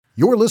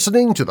You're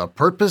listening to the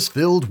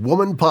Purpose-Filled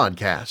Woman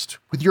Podcast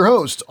with your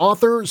host,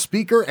 author,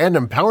 speaker, and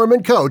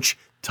empowerment coach,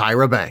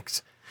 Tyra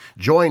Banks.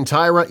 Join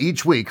Tyra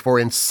each week for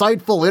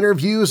insightful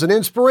interviews and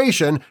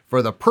inspiration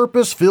for the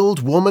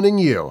purpose-filled woman in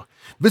you.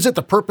 Visit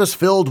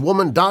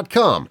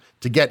thepurposefilledwoman.com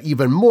to get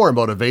even more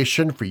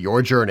motivation for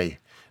your journey.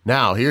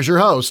 Now, here's your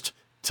host,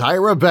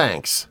 Tyra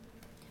Banks.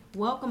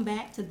 Welcome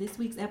back to this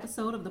week's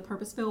episode of the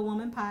Purpose-Filled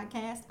Woman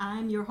Podcast.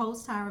 I'm your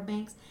host, Tyra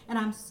Banks, and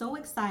I'm so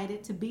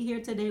excited to be here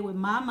today with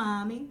my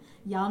mommy.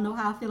 Y'all know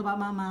how I feel about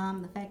my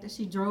mom, the fact that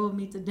she drove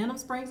me to Denham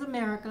Springs,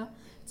 America,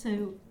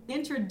 to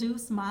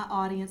introduce my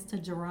audience to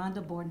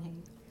Jeronda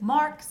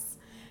Marks.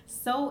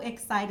 So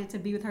excited to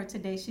be with her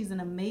today. She's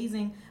an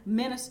amazing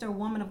minister,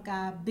 woman of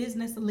God,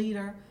 business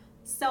leader,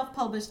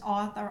 self-published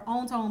author,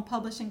 owns her own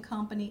publishing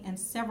company, and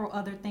several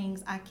other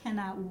things. I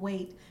cannot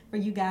wait for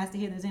you guys to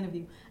hear this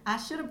interview. I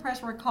should have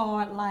pressed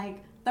record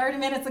like 30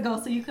 minutes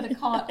ago so you could have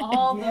caught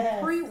all the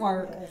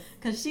pre-work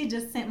because she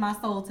just sent my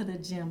soul to the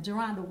gym.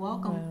 Jeronda,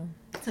 welcome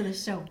to the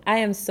show. I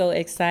am so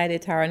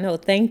excited, Tara. No,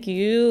 thank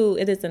you.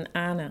 It is an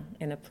honor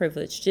and a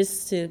privilege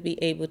just to be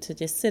able to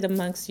just sit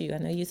amongst you. I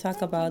know you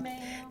talk about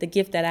the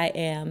gift that I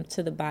am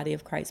to the body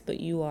of Christ, but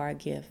you are a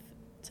gift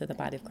to the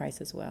body of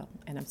Christ as well.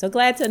 And I'm so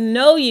glad to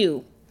know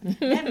you.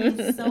 That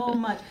means so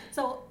much.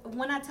 So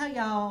when I tell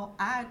y'all,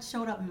 I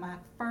showed up in my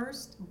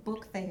first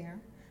book fair,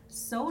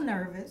 so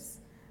nervous.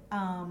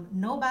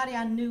 Nobody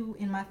I knew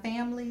in my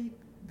family,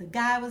 the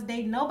guy I was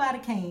dating, nobody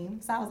came.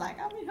 So I was like,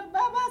 I'm here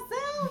by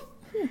myself.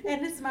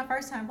 And this is my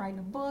first time writing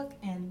a book,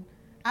 and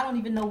I don't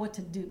even know what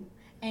to do.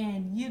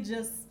 And you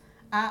just,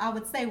 I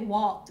would say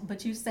walked,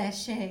 but you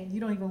sashayed. You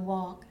don't even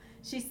walk.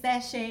 She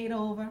sashayed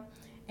over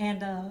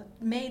and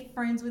made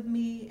friends with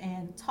me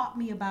and taught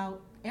me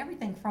about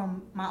everything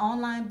from my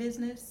online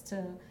business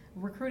to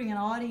recruiting an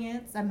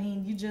audience. I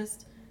mean, you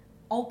just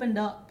opened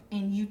up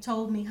and you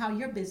told me how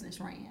your business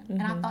ran.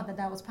 And I thought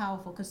that was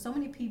powerful because so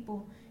many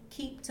people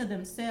keep to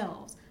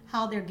themselves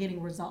how they're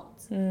getting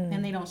results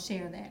and they don't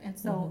share that. And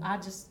so I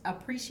just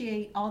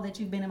appreciate all that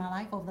you've been in my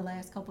life over the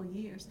last couple of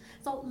years.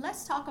 So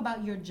let's talk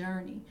about your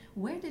journey.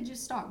 Where did you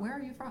start? Where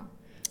are you from?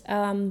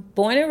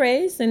 Born and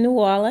raised in New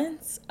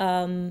Orleans.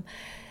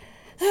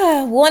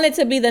 Wanted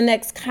to be the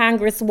next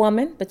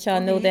congresswoman, but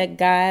y'all know that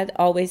God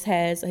always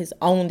has his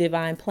own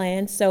divine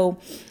plan. So,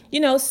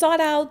 sought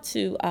out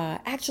to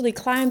actually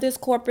climb this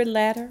corporate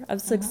ladder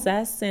of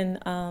success. And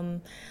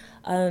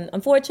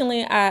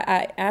unfortunately,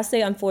 I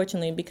say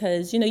unfortunately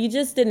because, you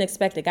just didn't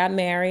expect it. Got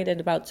married at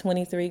about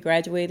 23,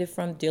 graduated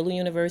from Dillon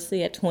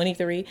University at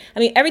 23. I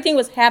mean, everything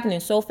was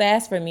happening so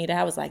fast for me that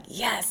I was like,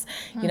 yes,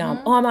 I'm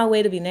on my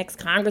way to be next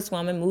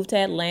congresswoman, moved to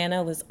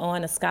Atlanta, was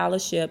on a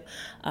scholarship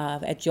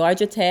at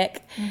Georgia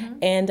Tech.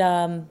 And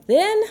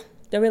then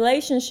the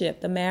relationship,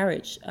 the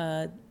marriage,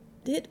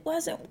 it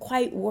wasn't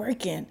quite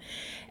working.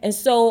 And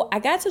so I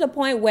got to the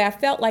point where I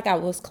felt like I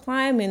was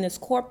climbing this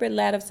corporate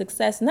ladder of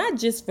success, not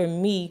just for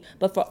me,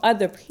 but for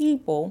other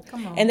people.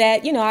 And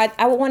that,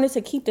 I wanted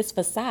to keep this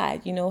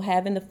facade,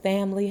 having the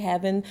family,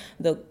 having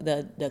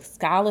the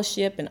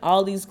scholarship and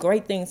all these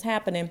great things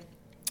happening,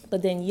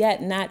 but then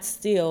yet not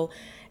still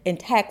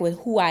intact with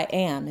who I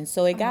am. And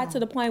so it got to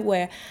the point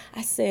where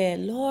I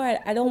said, Lord,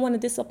 I don't want to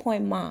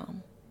disappoint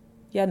Mom.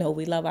 Y'all know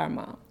we love our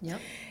mom.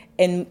 Yep.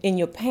 And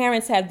your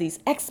parents have these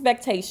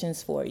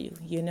expectations for you,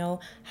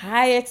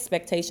 high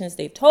expectations.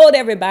 They've told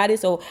everybody.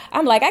 So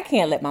I'm like, I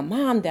can't let my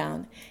mom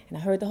down. And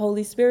I heard the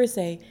Holy Spirit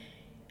say,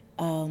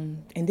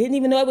 and didn't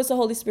even know it was the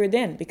Holy Spirit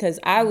then because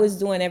I was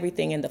doing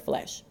everything in the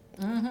flesh.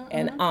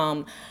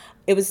 And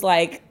it was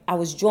like I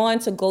was drawn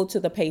to go to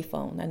the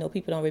payphone. I know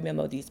people don't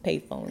remember these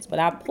payphones, but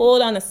I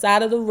pulled on the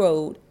side of the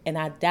road and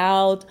I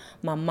dialed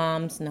my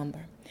mom's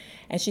number.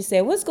 And she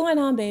said, what's going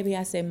on, baby?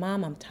 I said,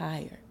 Mom, I'm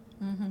tired.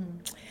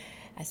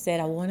 I said,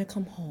 I want to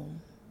come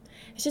home.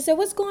 And she said,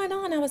 what's going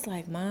on? I was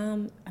like,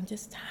 Mom, I'm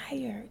just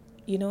tired.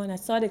 And I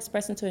started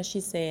expressing to her, and she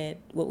said,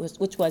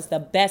 which was the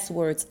best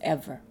words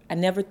ever. I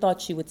never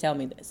thought she would tell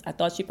me this. I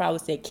thought she probably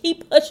said,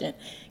 keep pushing,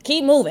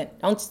 keep moving,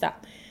 don't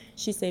stop.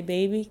 She said,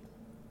 baby,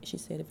 she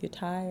said, if you're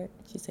tired,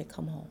 she said,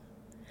 come home.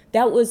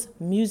 That was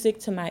music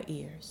to my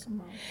ears.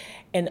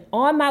 And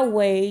on my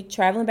way,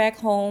 traveling back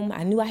home,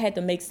 I knew I had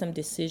to make some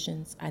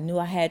decisions. I knew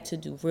I had to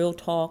do real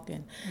talk.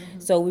 And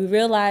so we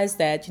realized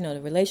that, the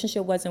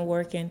relationship wasn't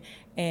working.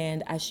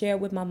 And I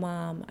shared with my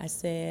mom, I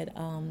said,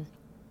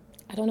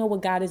 I don't know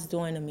what God is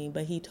doing to me,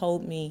 but he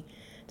told me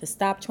to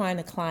stop trying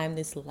to climb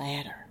this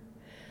ladder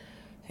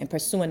and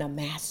pursuing a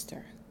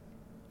master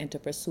and to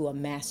pursue a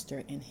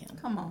master in him.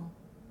 Come on.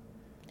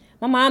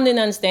 My mom didn't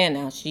understand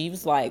now. She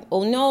was like,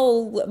 oh,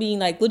 no. I mean,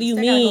 like, what do you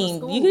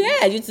mean?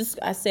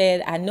 I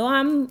said, I know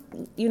I'm,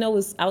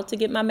 was out to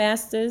get my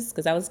master's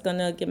because I was going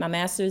to get my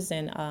master's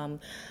in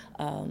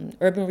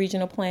urban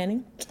regional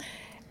planning.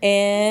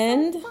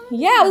 And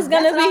I was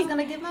going to I was going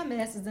to get my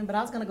master's in, but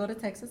I was going to go to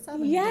Texas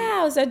Southern. Yeah,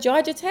 I was at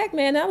Georgia Tech,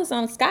 man. I was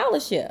on a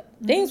scholarship.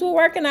 Things were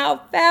working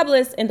out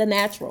fabulous in the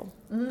natural.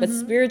 But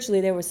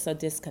spiritually, there was so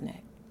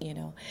disconnect,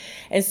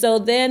 And so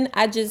then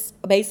I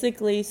just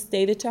basically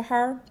stated to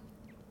her,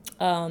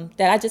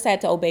 that I just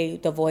had to obey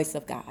the voice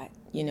of God,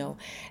 you know.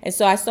 And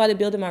so I started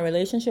building my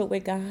relationship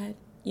with God,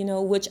 you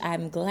know, which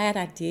I'm glad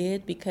I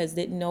did, because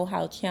didn't know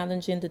how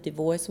challenging the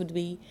divorce would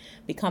be,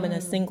 becoming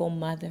a single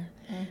mother.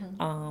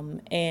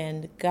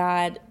 And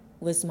God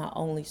was my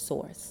only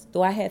source.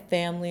 Though I had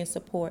family and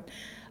support,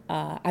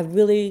 I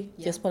really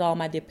just put all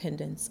my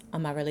dependence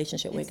on my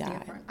relationship with God.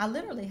 Different. I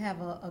literally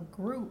have a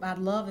group. I'd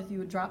love if you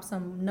would drop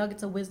some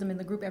nuggets of wisdom in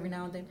the group every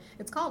now and then.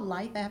 It's called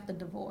Life After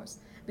Divorce,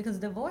 because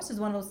divorce is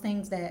one of those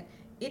things that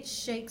it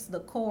shakes the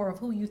core of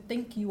who you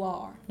think you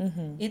are.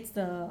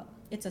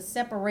 It's a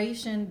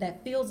separation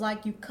that feels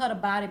like you cut a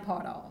body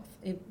part off,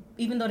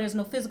 even though there's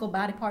no physical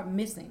body part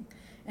missing.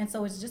 And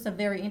so it's just a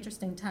very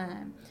interesting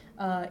time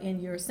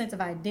in your sense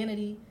of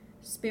identity,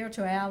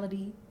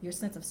 spirituality, your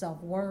sense of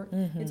self-worth.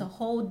 It's a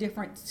whole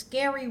different,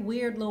 scary,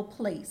 weird little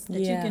place that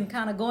you can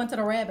kind of go into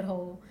the rabbit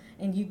hole,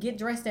 and you get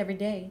dressed every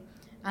day.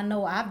 I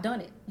know I've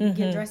done it. You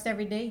get dressed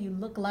every day, you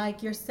look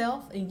like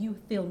yourself, and you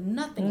feel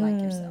nothing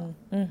like yourself.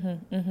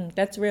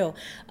 That's real.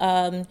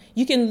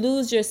 You can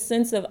lose your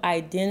sense of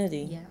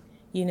identity,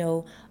 you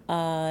know,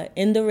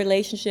 in the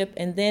relationship,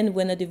 and then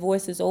when the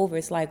divorce is over,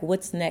 it's like,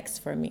 what's next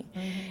for me?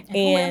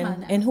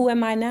 And who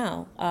am I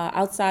now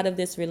outside of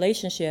this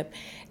relationship?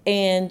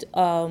 And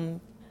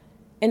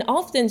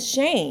often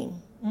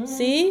shame.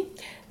 See,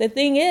 the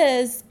thing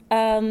is,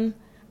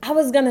 I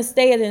was gonna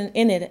stay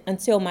in it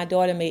until my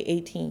daughter made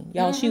 18.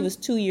 Y'all, she was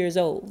 2 years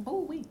old.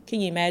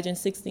 Can you imagine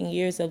 16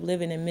 years of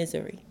living in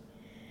misery?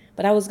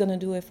 But I was gonna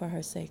do it for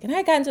her sake. And I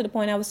had gotten to the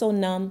point I was so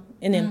numb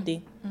and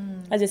empty.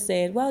 I just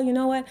said, well, you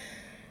know what?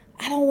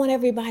 I don't want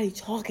everybody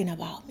talking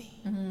about me.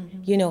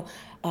 You know,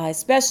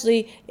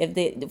 especially if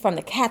they from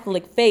the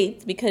Catholic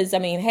faith, because I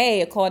mean,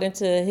 hey, according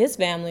to his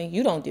family,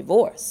 you don't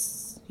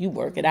divorce, you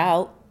work it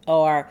out,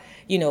 or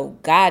you know,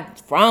 God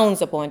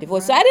frowns upon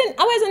divorce. So I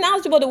wasn't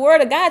knowledgeable of the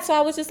Word of God, so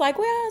I was just like,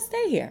 well,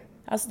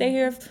 I'll stay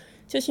here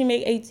till she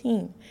make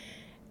 18.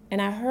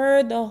 And I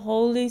heard the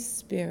Holy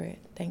Spirit.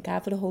 Thank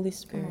God for the Holy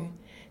Spirit.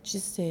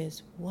 Just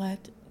says,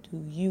 what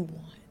do you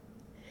want?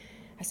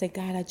 I said,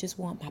 God, I just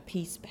want my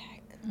peace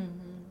back.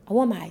 I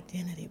want my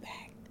identity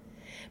back.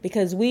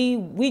 Because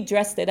we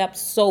dressed it up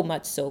so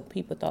much so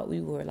people thought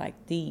we were like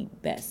the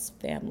best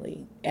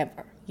family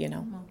ever, you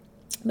know.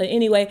 But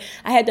anyway,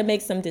 I had to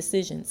make some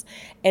decisions.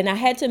 And I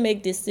had to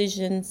make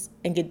decisions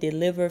and get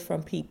delivered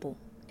from people.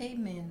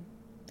 Amen.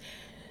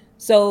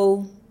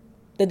 So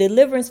the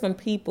deliverance from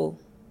people,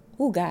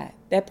 God,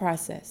 that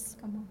process.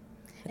 Come on.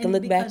 To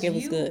look back, it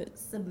was good.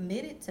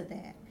 Submitted to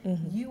that.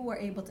 You were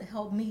able to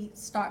help me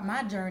start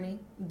my journey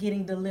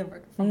getting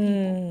delivered from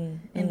people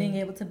and being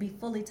able to be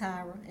fully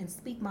Tyra and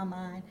speak my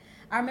mind.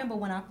 I remember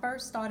when I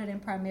first started in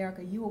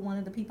Primerica, you were one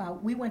of the people,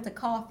 we went to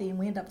coffee and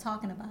we ended up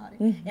talking about it.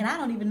 And I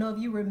don't even know if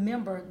you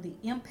remember the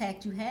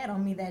impact you had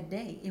on me that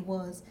day. It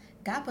was,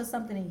 God put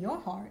something in your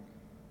heart.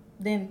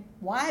 Then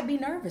why be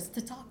nervous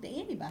to talk to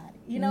anybody,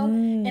 you know?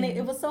 And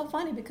it was so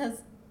funny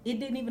because it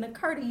didn't even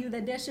occur to you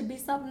that there should be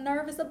something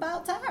nervous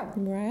about Tyra.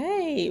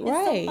 Right. It's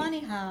so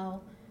funny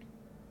how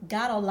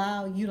God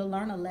allowed you to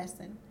learn a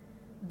lesson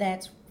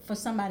that's for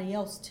somebody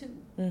else too.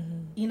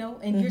 You know,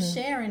 and you're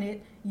sharing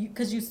it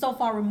because you're so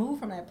far removed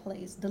from that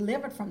place,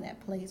 delivered from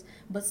that place,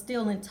 but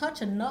still in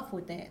touch enough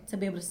with that to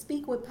be able to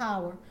speak with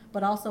power,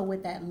 but also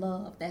with that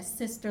love, that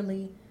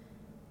sisterly,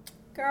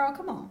 girl,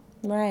 come on.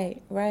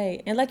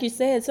 Right. And like you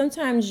said,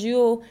 sometimes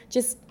you'll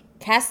just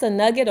cast a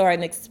nugget or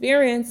an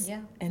experience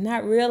and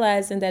not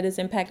realizing that it's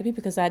impacted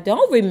people because I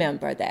don't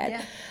remember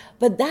that.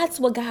 But that's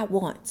what God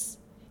wants.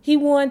 He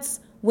wants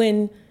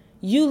when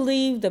you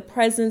leave the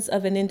presence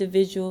of an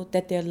individual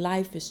that their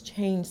life is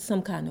changed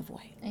some kind of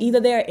way. Either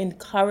they're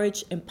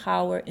encouraged,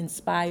 empowered,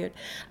 inspired.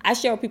 I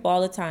share with people all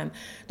the time.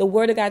 The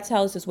Word of God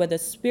tells us where the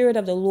Spirit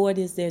of the Lord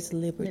is, there's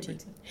liberty.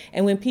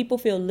 And when people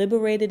feel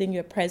liberated in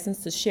your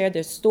presence to share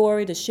their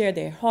story, to share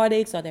their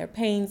heartaches or their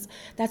pains,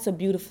 that's a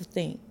beautiful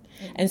thing.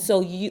 And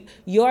so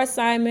your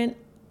assignment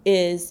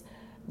is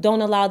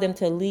don't allow them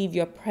to leave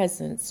your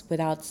presence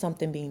without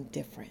something being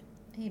different.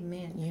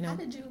 Amen. You know? How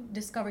did you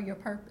discover your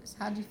purpose?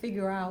 How did you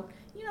figure out,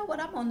 you know what,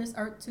 I'm on this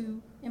earth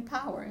to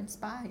empower,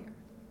 inspire?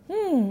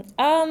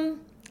 I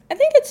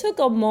think it took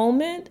a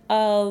moment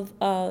of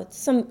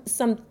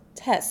some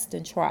tests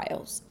and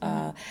trials.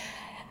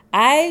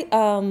 I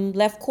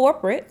left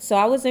corporate, so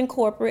I was in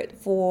corporate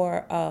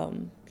for I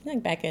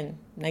think back in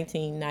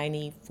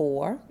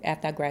 1994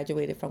 after I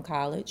graduated from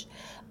college,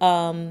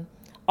 all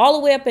the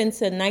way up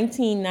into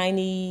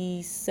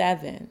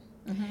 1997,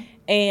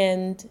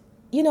 and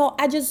you know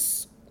I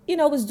just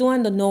was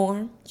doing the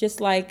norm,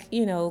 just like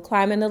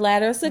climbing the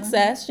ladder of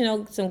success.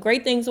 Some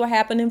great things were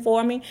happening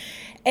for me,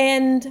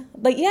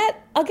 but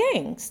yet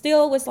again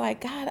still was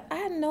like, God,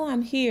 I know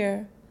I'm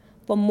here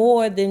for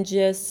more than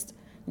just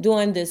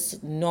doing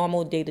this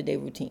normal day-to-day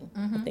routine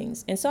of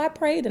things. And so I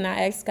prayed and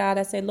I asked God,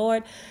 I said,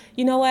 Lord,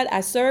 you know what?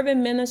 I serve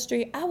in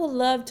ministry. I would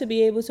love to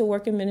be able to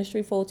work in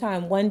ministry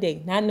full-time one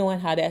day, not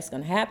knowing how that's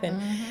going to happen.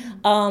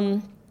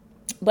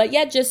 But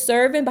yet just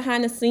serving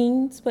behind the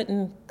scenes,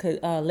 putting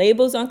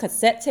labels on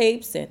cassette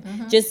tapes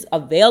and just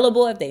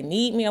available if they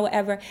need me or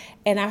whatever.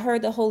 And I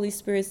heard the Holy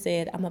Spirit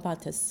said, I'm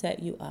about to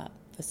set you up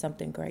for for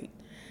something great.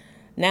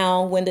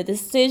 Now, when the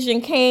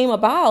decision came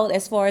about,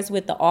 as far as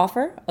with the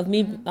offer of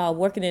me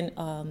working in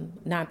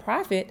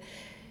nonprofit,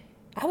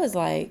 I was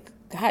like,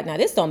 God, now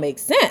this don't make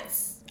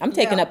sense. I'm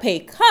taking a pay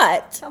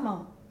cut. Come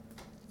on.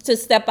 To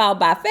step out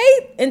by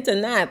faith into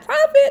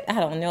nonprofit.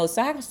 I don't know.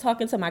 So I was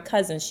talking to my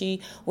cousin.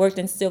 She worked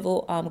in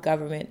civil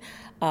government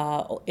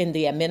in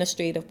the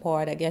administrative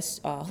part, I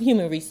guess,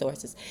 human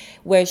resources,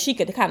 where she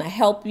could kind of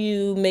help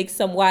you make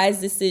some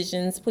wise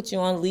decisions, put you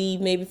on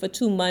leave maybe for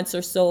 2 months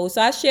or so. So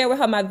I shared with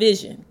her my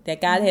vision that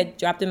God had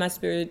dropped in my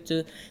spirit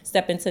to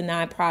step into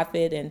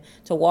nonprofit and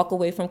to walk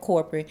away from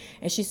corporate.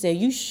 And she said,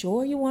 you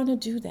sure you want to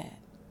do that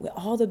with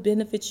all the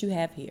benefits you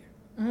have here?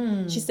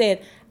 She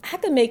said, I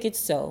can make it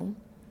so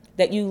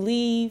that you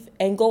leave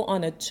and go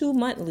on a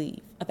 2-month leave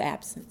of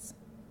absence.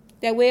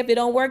 That way, if it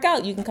don't work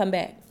out, you can come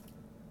back.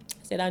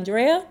 I said,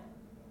 Andrea,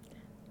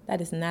 that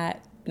is not.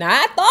 Now,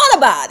 I thought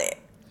about it.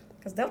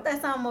 Because don't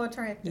that sound more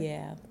attractive?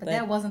 Yeah. But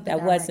that wasn't the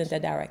direction. That wasn't the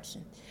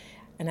direction.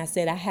 And I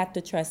said, I have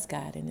to trust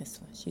God in this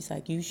one. She's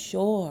like, you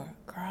sure?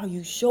 Girl,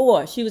 you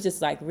sure? She was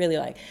just like really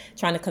like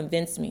trying to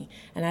convince me.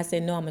 And I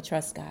said, no, I'm going to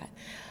trust God.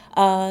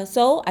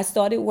 So I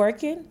started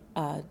working.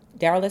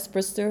 Darrell S.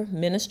 Brister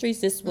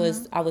Ministries. This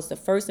was I was the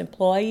first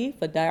employee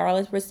for Darrell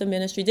S. Brister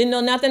Ministry. Didn't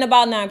know nothing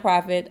about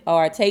nonprofit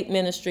or tape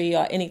ministry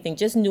or anything.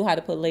 Just knew how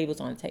to put labels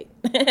on tape.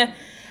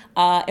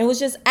 And was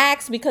just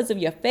asked because of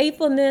your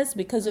faithfulness,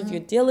 because of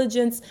your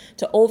diligence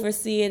to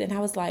oversee it. And I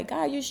was like,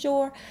 God, you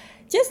sure?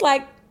 Just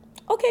like,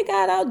 okay,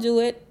 God, I'll do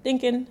it.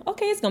 Thinking,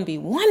 okay, it's going to be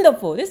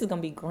wonderful. This is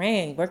going to be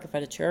grand working for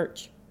the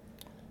church.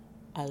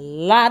 A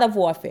lot of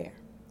warfare.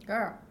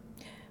 Girl.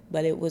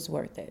 But it was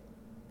worth it.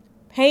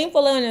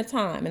 Painful in a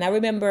time. And I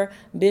remember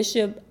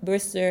Bishop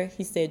Brister,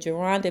 he said,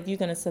 Jeronda, if you're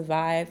going to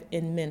survive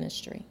in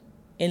ministry,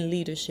 in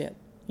leadership,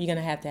 you're going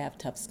to have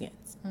tough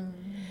skins.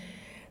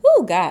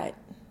 Oh, God.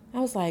 I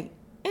was like,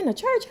 in a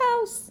church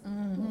house?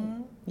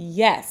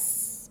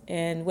 Yes.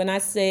 And when I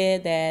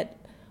said that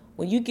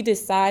when you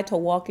decide to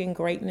walk in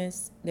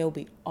greatness, there will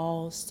be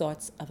all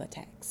sorts of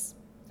attacks.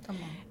 Come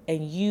on.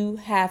 And you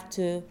have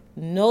to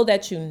know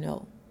that you're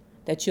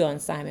on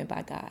assignment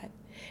by God.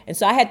 And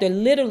so I had to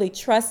literally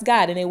trust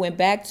God. And it went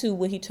back to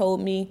what he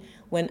told me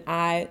when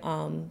I,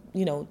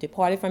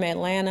 departed from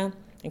Atlanta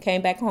and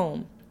came back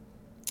home.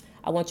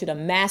 I want you to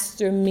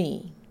master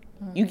me.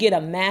 You get a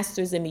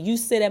master's in me. You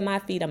sit at my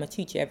feet. I'm going to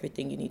teach you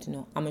everything you need to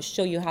know. I'm going to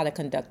show you how to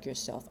conduct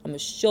yourself. I'm going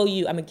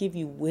to give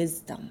you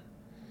wisdom.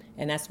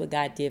 And that's what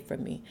God did for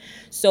me.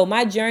 So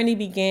my journey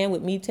began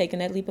with me taking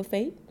that leap of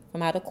faith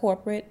from out of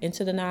corporate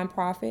into the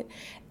nonprofit.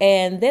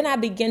 And then I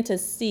began to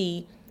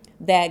see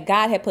that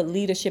God had put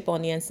leadership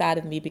on the inside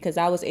of me because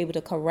I was able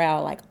to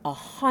corral like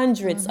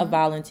hundreds of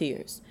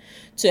volunteers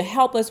to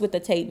help us with the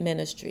tape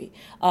ministry,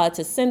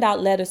 to send out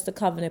letters to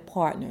covenant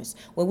partners.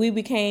 When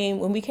we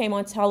came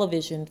on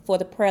television for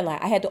the prayer line,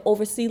 I had to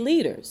oversee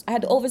leaders. I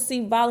had to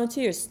oversee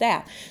volunteers,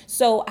 staff.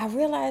 So I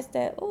realized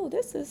that,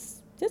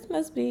 this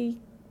must be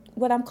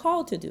what I'm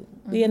called to do,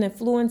 be an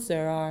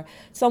influencer or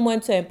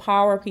someone to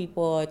empower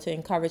people or to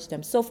encourage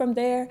them. So from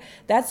there,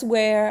 that's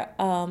where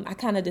I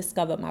kind of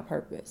discovered my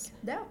purpose.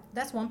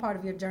 That's one part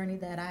of your journey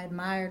that I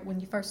admired when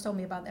you first told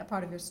me about that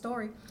part of your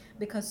story,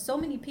 because so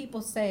many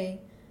people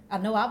say, I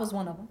know I was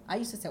one of them. I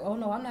used to say, oh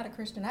no, I'm not a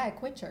Christian. I had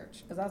quit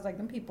church because I was like,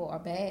 them people are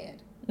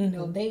bad. You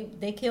know,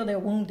 they kill their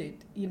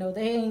wounded. You know,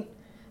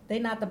 they're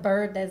not the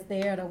bird that's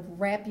there to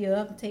wrap you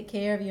up and take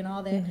care of you and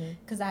all that.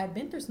 Because I had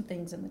been through some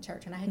things in the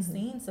church and I had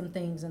seen some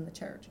things in the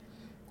church.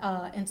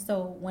 And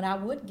so when I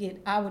would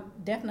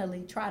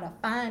definitely try to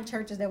find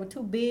churches that were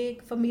too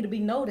big for me to be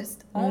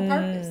noticed on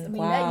purpose. I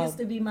mean, that used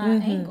to be my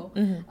angle.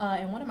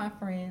 And one of my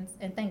friends,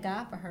 and thank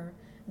God for her,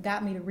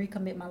 got me to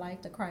recommit my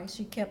life to Christ.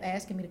 She kept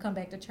asking me to come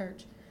back to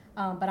church.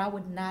 But I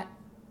would not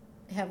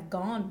have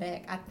gone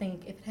back, I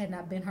think, if it had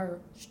not been her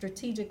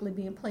strategically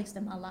being placed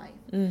in my life.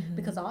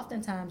 Because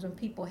oftentimes when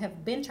people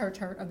have been church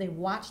hurt or they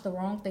watch the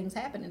wrong things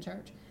happen in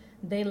church,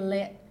 they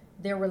let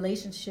their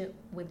relationship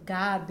with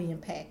God be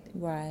impacted.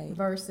 Right.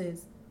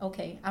 Versus,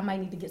 okay, I might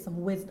need to get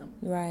some wisdom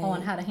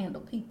on how to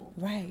handle people.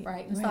 Right.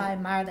 And so I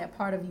admire that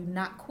part of you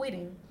not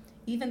quitting,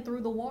 even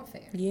through the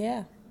warfare.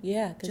 Yeah,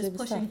 because just it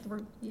was pushing tough.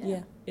 through.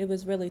 Yeah, it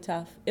was really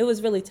tough. It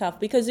was really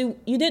tough because you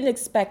didn't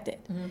expect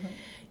it.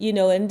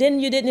 And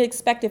then you didn't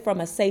expect it from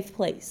a safe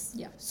place.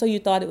 Yeah. So you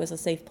thought it was a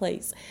safe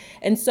place.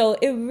 And so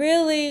it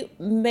really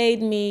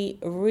made me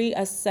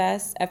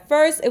reassess. At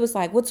first, it was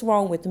like, what's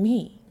wrong with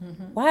me?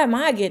 Why am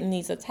I getting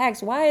these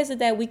attacks? Why is it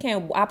that we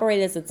can't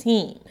operate as a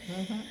team?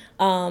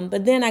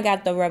 But then I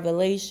got the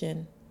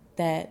revelation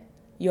that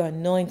your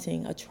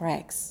anointing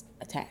attracts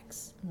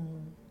attacks.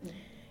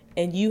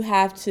 And you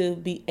have to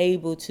be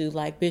able to,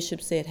 like Bishop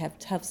said, have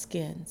tough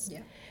skins. Yeah.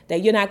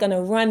 That you're not going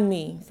to run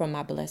me from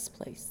my blessed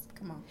place.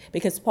 Come on.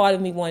 Because part of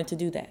me wanted to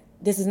do that.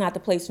 This is not the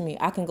place for me.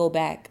 I can go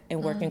back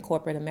and work in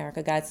corporate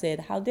America. God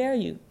said, how dare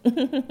you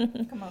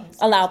Come on,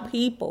 allow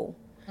people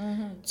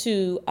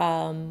to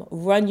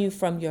run you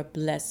from your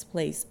blessed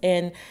place.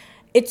 And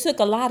it took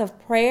a lot of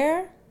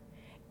prayer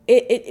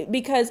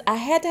because I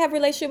had to have a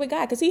relationship with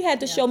God, because he had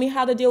to show me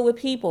how to deal with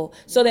people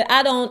so that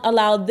I don't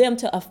allow them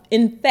to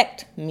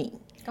infect me.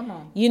 Come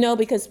on. You know,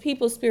 because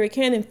people's spirit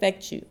can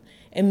infect you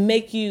and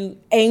make you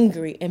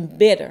angry and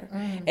bitter.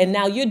 Mm-hmm. And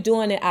now you're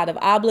doing it out of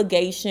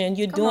obligation.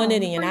 You're doing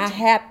it and you're not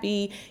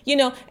happy, you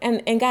know,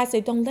 and God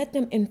said, don't let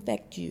them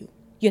infect you.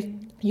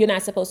 You're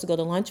not supposed to go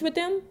to lunch with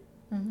them.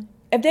 Mm-hmm.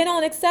 If they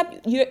don't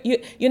accept you,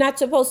 you're not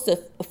supposed to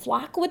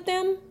flock with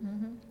them.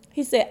 Mm-hmm.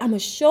 He said, I'm going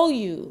to show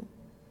you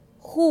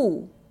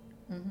who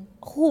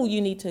you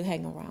need to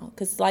hang around.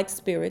 Because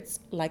spirits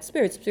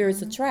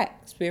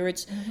attract.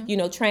 Spirits,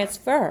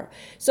 transfer.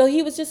 So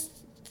he was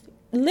just,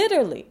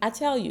 literally, I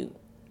tell you,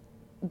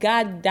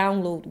 God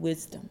download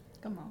wisdom.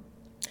 Come on.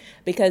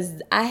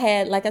 Because I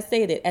had, like I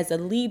said, as a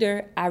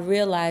leader, I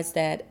realized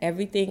that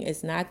everything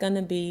is not going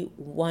to be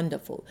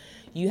wonderful.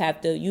 You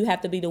have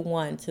to be the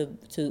one to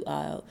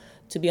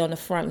be on the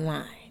front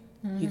line.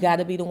 Mm-hmm. You got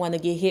to be the one to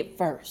get hit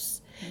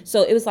first. Mm-hmm.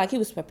 So it was like he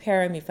was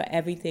preparing me for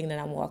everything that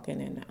I'm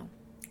walking in now.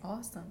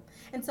 Awesome.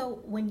 And so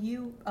when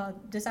you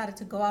decided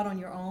to go out on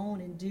your own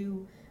and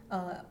do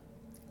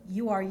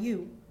You Are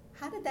You,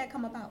 how did that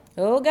come about?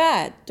 Oh,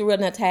 God, through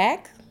an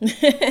attack.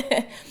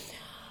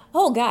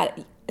 Oh,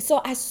 God.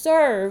 So I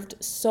served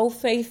so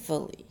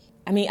faithfully.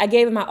 I mean, I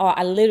gave it my all.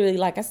 I literally,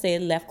 like I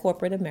said, left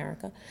corporate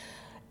America.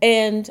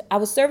 And I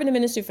was serving the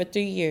ministry for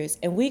 3 years.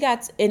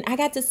 And I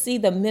got to see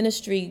the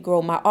ministry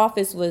grow. My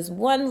office was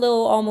one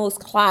little almost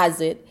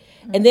closet.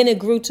 Mm-hmm. And then it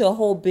grew to a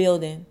whole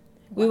building.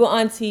 We were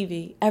on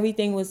TV.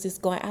 Everything was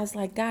just going. I was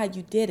like, God,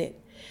 you did it.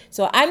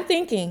 So I'm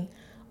thinking,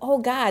 oh,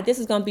 God, this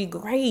is going to be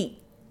great.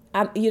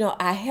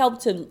 I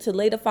helped to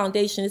lay the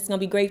foundation. It's going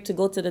to be great to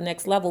go to the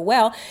next level.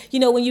 Well,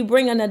 when you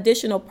bring an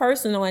additional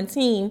person on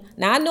team,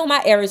 now I know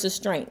my areas of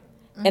strength,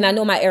 mm-hmm. and I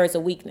know my areas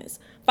of weakness.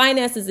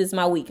 Finances is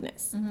my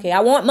weakness. Mm-hmm. Okay, I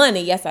want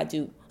money. Yes, I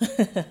do.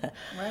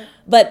 Right.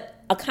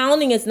 But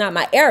accounting is not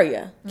my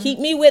area. Mm-hmm. Keep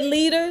me with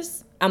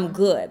leaders. I'm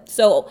good.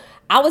 So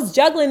I was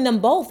juggling them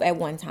both at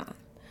one time.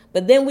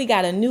 But then we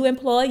got a new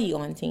employee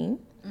on team,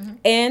 mm-hmm.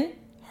 and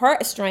her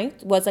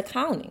strength was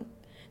accounting.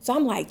 So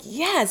I'm like,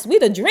 yes, we're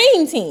the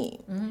dream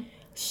team. Mm-hmm.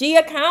 She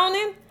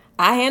accounting,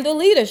 I handle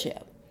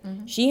leadership.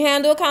 Mm-hmm. She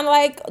handled kind of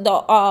like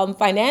the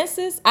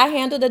finances. I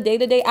handle the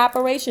day-to-day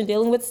operation,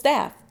 dealing with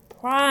staff.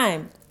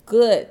 Prime,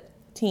 good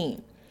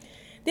team.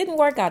 Didn't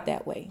work out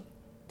that way.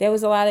 There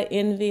was a lot of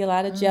envy, a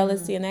lot of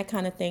jealousy, and that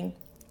kind of thing.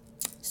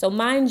 So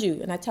mind you,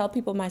 and I tell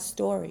people my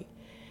story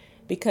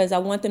because I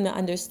want them to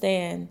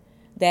understand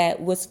that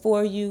what's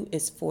for you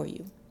is for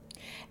you.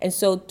 And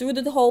so through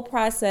the whole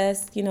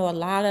process, a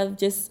lot of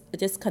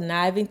just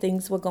conniving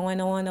things were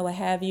going on or what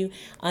have you,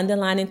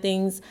 underlining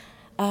things.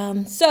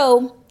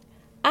 So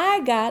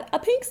I got a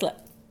pink slip.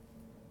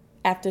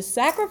 After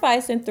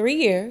sacrificing 3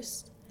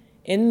 years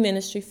in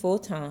ministry full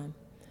time,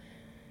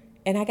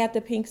 and I got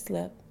the pink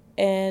slip.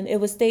 And it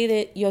was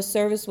stated your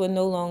service was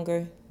no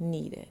longer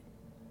needed.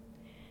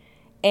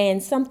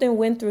 And something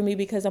went through me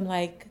because I'm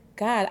like,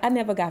 God, I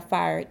never got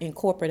fired in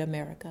corporate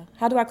America.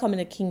 How do I come in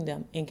the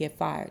kingdom and get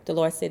fired? The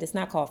Lord said it's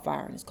not called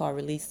firing, it's called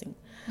releasing.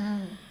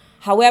 Mm.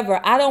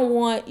 However, I don't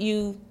want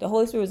you, the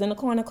Holy Spirit was in the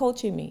corner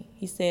coaching me.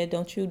 He said,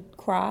 don't you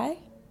cry.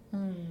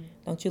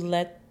 Don't you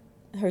let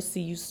her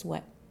see you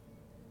sweat.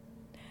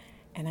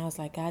 And I was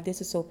like, God,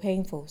 this is so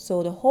painful.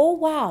 So the whole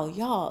while,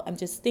 y'all, I'm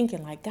just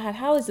thinking like, God,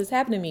 how is this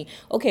happening to me?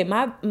 Okay,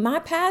 my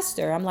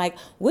pastor, I'm like,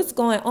 what's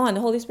going on?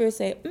 The Holy Spirit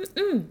said,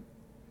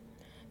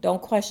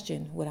 don't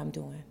question what I'm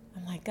doing.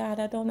 I'm like, God,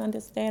 I don't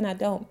understand. I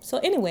don't. So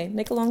anyway,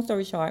 make a long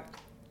story short,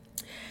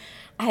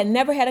 I had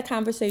never had a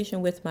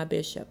conversation with my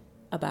bishop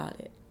about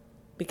it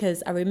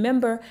because I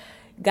remember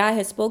God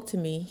had spoke to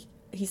me.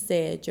 He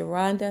said,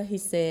 Jeronda, he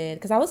said,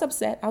 because I was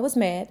upset. I was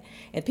mad.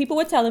 And people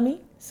were telling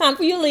me, it's time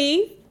for you to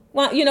leave.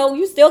 Well,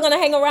 you still going to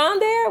hang around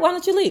there? Why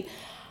don't you leave?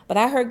 But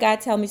I heard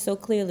God tell me so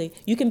clearly,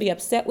 you can be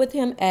upset with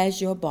him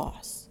as your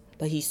boss,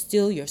 but he's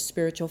still your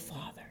spiritual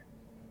father.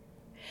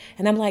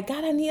 And I'm like,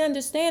 God, I need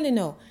understanding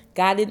though.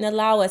 God didn't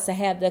allow us to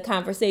have the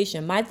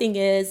conversation. My thing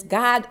is,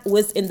 God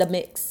was in the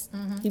mix.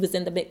 Mm-hmm. He was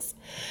in the mix.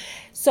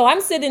 So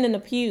I'm sitting in the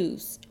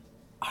pews,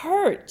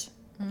 hurt,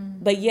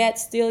 but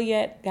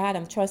yet, God,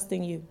 I'm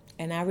trusting you.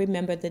 And I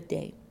remember the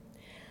day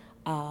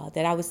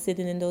that I was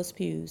sitting in those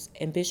pews,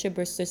 and Bishop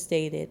Brister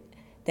stated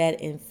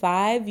that in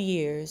 5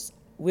 years,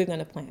 we're going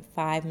to plant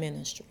 5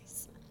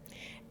 ministries.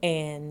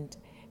 And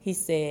he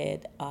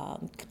said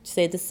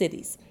the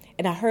cities.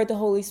 And I heard the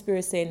Holy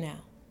Spirit say,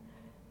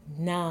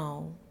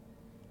 now,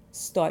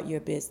 start your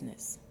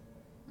business.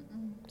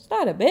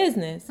 Start a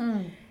business.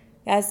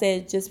 God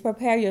said, just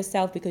prepare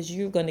yourself because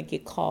you're going to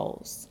get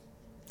calls.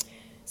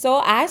 So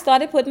I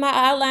started putting my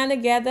outline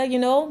together,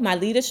 my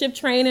leadership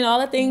training, all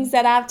the things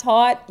that I've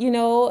taught, and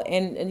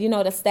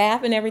the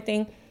staff and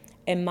everything.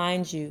 And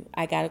mind you,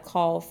 I got a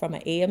call from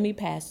an AME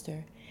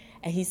pastor.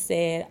 And he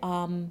said,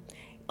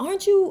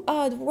 aren't you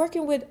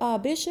working with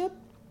Bishop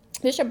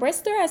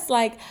Brister? I was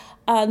like,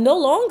 no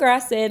longer. I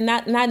said,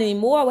 not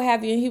anymore, what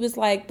have you. And he was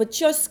like, but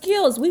your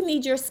skills, we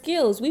need your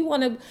skills. We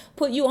want to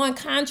put you on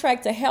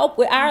contract to help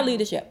with our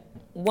leadership.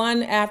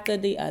 One after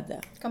the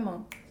other. Come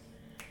on.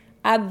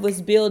 I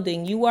was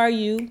building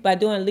URU by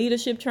doing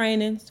leadership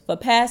trainings for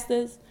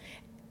pastors.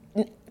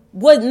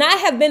 Would not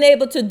have been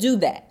able to do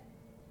that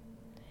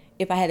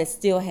if I had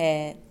still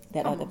had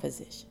that other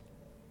position.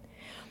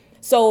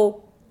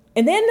 So,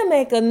 and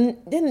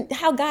then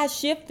how God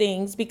shift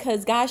things,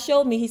 because God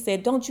showed me, he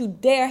said, don't you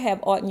dare have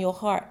aught in your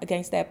heart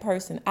against that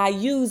person. I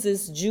use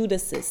this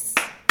Judases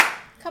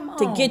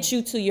to get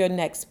you to your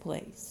next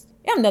place.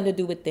 It have nothing to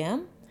do with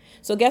them.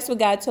 So guess what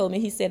God told me?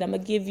 He said, I'm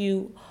going to give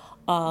you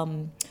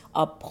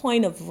a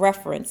point of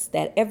reference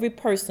that every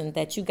person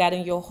that you got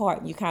in your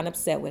heart, you kind of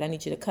upset with, I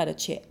need you to cut a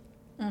check.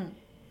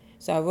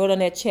 So I wrote on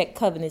that check,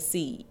 covenant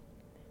seed,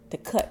 to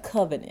cut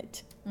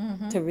covenant.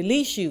 To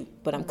release you,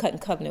 but I'm cutting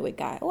covenant with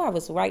God. I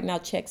was writing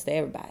out checks to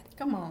everybody.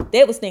 Come on.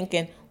 They was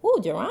thinking,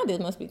 Jeronda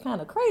must be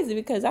kind of crazy,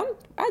 because I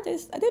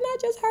just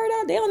heard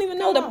out. They don't even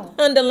know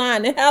the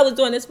underline. And I was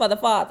doing this for the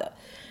Father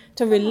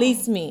to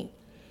release me.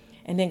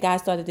 And then God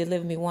started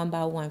delivering me one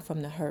by one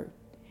from the hurt.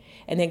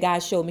 And then God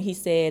showed me, he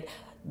said,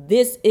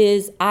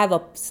 I've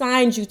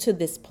assigned you to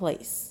this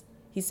place.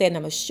 He said, and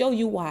I'm going to show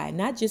you why,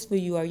 not just for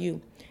you or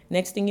you.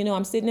 Next thing you know,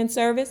 I'm sitting in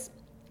service.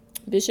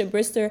 Bishop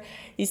Brister,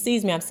 he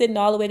sees me. I'm sitting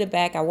all the way to the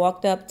back. I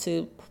walked up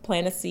to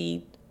plant a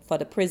seed for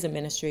the prison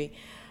ministry.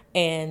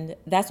 And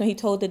that's when he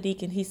told the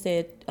deacon, he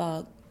said,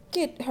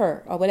 get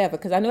her or whatever.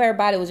 Because I knew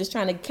everybody was just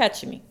trying to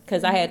catch me,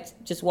 because I had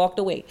just walked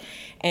away.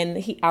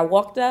 And I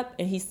walked up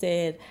and he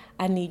said,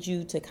 I need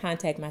you to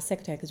contact my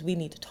secretary because we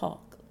need to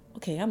talk.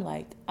 Okay, I'm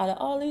like, out of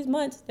all these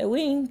months that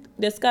we ain't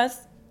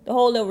discussed the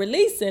whole little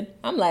releasing,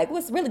 I'm like,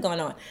 what's really going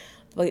on?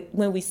 But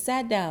when we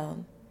sat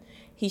down,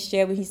 he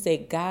shared with me, he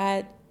said,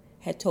 God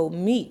had told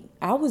me,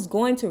 I was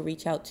going to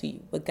reach out to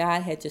you, but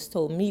God had just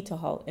told me to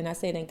halt. And I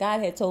said, and God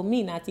had told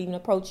me not to even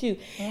approach you.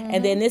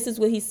 And then this is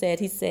what he said.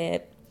 He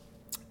said,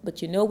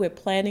 but we're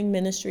planning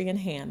ministry in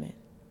Hammond.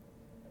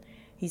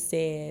 He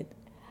said,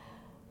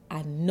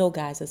 I know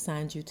God's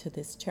assigned you to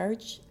this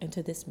church and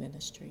to this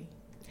ministry.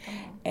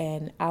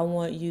 And I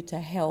want you to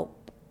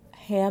help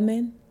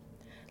Hammond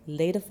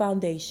lay the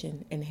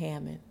foundation in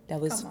Hammond. That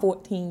was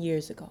 14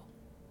 years ago.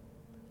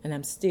 And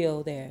I'm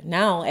still there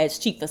now as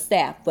chief of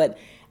staff, but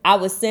I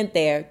was sent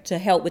there to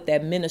help with the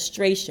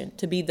administration,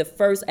 to be the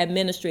first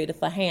administrator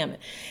for Hammond.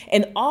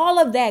 And all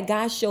of that,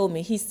 God showed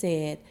me. He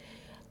said,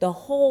 the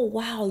whole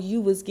while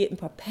you was getting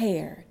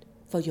prepared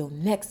for your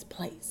next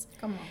place,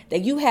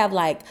 that you have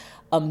like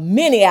a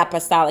mini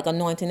apostolic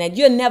anointing, that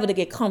you're never to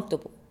get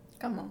comfortable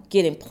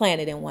getting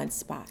planted in one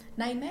spot.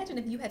 Now imagine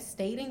if you had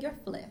stayed in your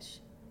flesh.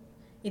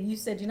 If you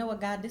said, you know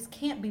what, God, this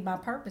can't be my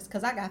purpose,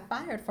 because I got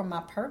fired from my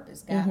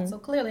purpose, God. So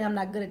clearly I'm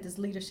not good at this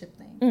leadership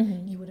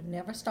thing. You would have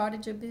never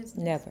started your business.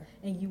 Never.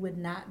 And you would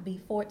not be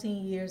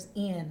 14 years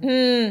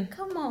in.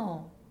 Come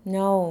on.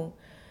 No.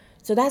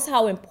 So that's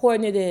how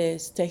important it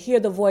is to hear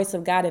the voice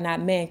of God and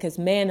not man, because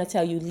man will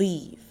tell you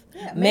leave.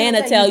 Yeah, man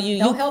will tell you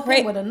don't help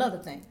him with another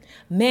thing.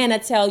 Man will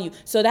tell you.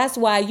 So that's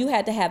why you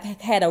had to have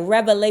had a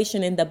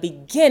revelation in the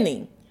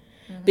beginning,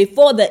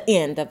 before the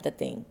end of the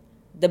thing.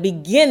 The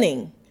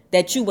beginning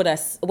that you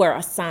were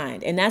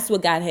assigned. And that's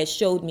what God has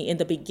showed me in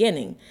the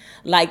beginning.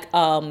 Like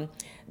the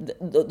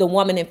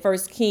woman in 1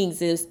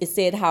 Kings, it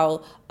said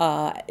how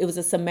it was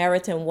a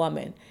Samaritan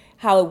woman,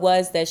 how it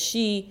was that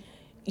she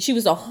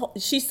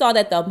saw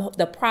that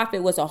the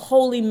prophet was a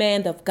holy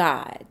man of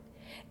God.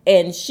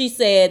 And she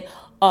said,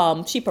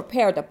 she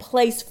prepared a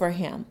place for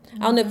him. I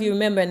don't know if you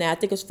remember now. I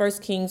think it was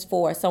 1 Kings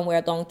 4,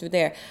 somewhere along through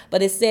there.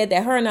 But it said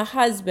that her and her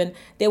husband,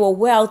 they were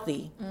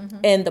wealthy,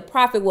 and the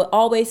prophet would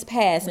always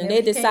pass. And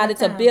they decided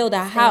to build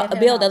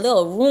a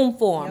little room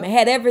for him. It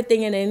had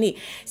everything in their need.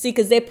 See,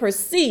 because they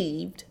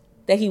perceived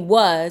that he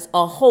was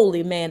a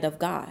holy man of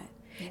God,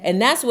 and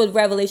that's what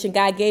revelation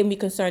God gave me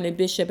concerning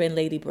Bishop and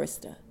Lady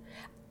Brister.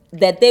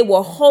 That they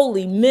were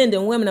holy men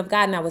and women of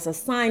God, and I was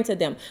assigned to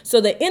them. So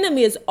the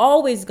enemy is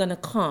always going to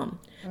come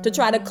to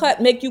try to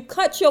make you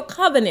cut your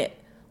covenant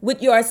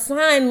with your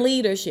assigned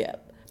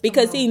leadership,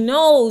 because he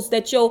knows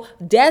that your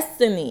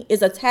destiny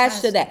is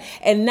attached to that.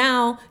 And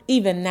now,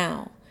 even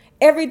now,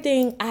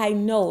 everything I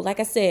know, like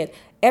I said,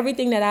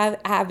 everything that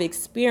I've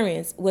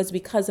experienced was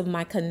because of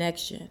my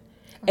connection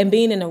and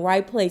being in the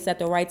right place at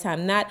the right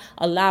time, not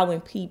allowing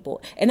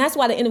people. And that's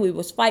why the enemy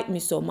was fighting me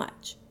so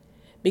much.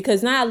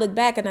 Because now I look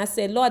back and I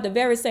said, Lord, the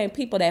very same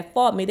people that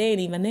fought me, they ain't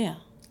even there.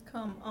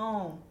 Come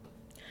on.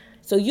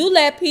 So you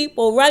let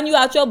people run you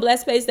out your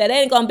blessed place that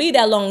ain't going to be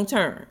that long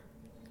term.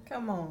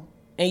 Come on.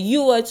 And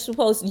you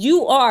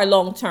are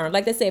long term.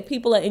 Like I said,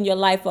 people are in your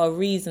life for a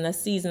reason, a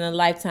season, a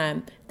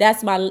lifetime.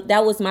 That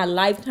was my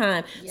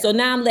lifetime. Yeah. So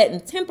now I'm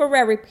letting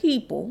temporary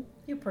people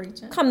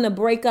come to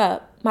break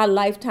up my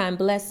lifetime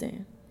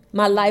blessing,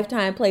 my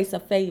lifetime place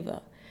of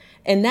favor.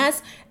 And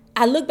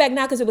I look back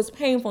now because it was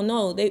painful.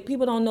 No,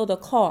 people don't know the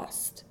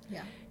cost.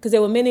 Yeah. Because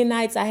there were many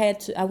nights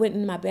I went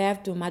in my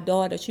bathroom, my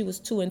daughter, she was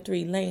 2 and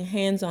 3, laying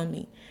hands on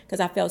me because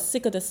I felt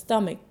sick of the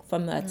stomach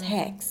from the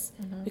attacks.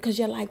 Because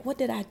you're like, what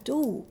did I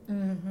do?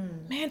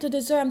 Man, to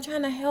deserve, I'm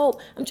trying to help.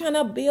 I'm trying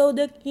to build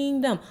the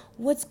kingdom.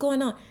 What's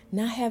going on?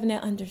 Not having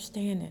that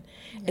understanding.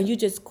 And you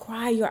just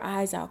cry your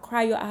eyes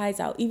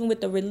out, even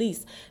with the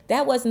release.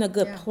 That wasn't a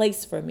good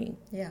place for me.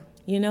 Yeah.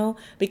 You know,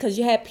 because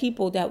you had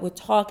people that were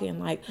talking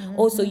like,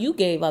 oh, so you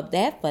gave up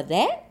that for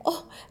that?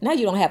 Oh, now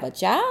you don't have a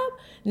job?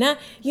 Now,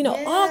 you know,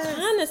 all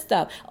kind of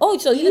stuff. Oh,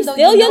 so you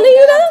still your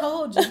leader? God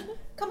told you.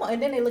 Come on.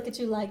 And then they look at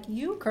you like,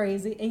 you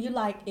crazy. And you're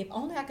like, if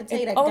only I could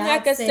say that only God I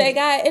could say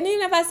God. And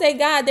even if I say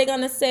God, they're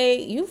going to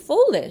say, you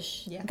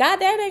foolish. Yeah. God,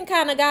 that ain't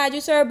kind of God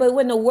you serve. But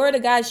when the word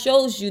of God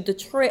shows you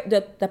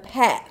the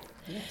path,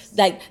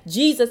 like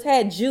Jesus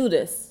had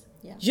Judas.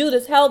 Yeah.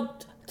 Judas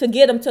helped to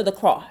get him to the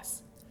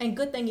cross. And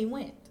good thing he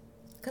went.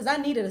 Because I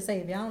needed a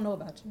savior. I don't know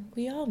about you.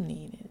 We all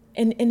need it.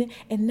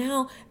 And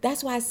now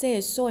that's why I say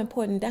it's so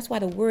important. That's why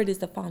the word is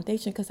the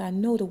foundation, because I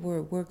know the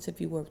word works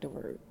if you work the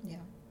word. Yeah.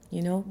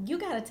 You know? You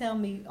got to tell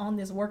me on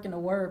this working the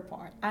word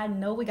part. I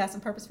know we got some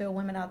purpose-filled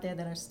women out there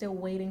that are still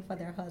waiting for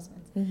their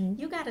husbands.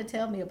 You got to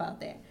tell me about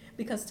that.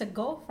 Because to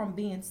go from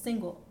being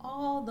single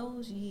all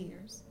those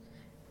years,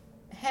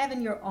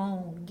 having your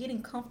own,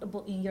 getting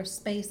comfortable in your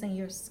space and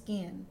your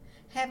skin,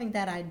 having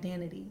that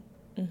identity,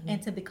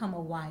 and to become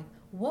a wife.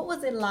 What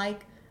was it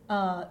like?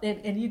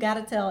 And you got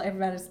to tell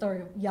everybody the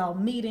story of y'all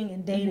meeting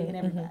and dating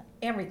and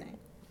everything.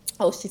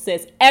 Oh, she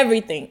says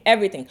everything.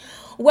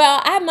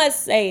 Well, I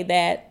must say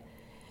that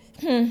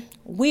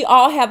we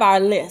all have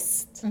our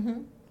list.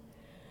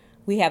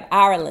 We have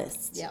our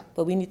list. Yeah.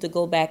 But we need to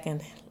go back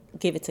and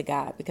give it to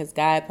God, because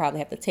God probably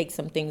have to take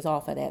some things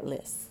off of that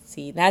list.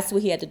 See, that's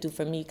what he had to do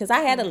for me, because I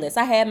had a list.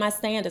 I had my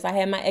standards. I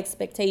had my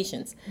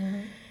expectations.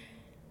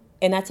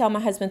 And I tell my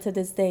husband to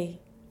this day,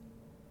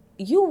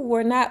 you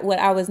were not what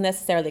I was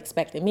necessarily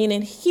expecting.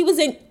 Meaning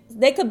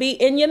they could be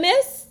in your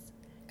midst.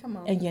 Come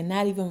on. And you're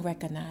not even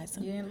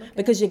recognizing them, Yeah,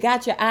 because you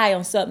got your eye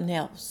on something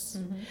else.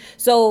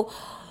 So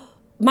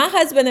my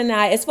husband and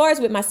I, as far as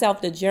with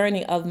myself, the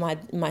journey of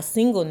my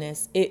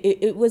singleness,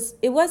 it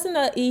wasn't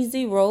an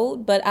easy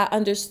road, but I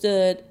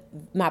understood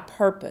my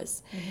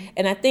purpose.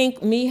 And I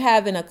think me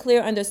having a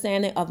clear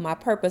understanding of my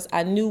purpose,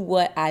 I knew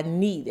what I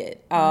needed.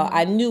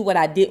 I knew what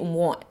I didn't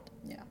want.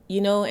 You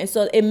know, and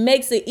so it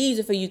makes it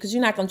easier for you, because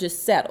you're not going to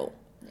just settle,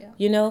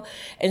 you know.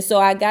 And so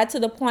I got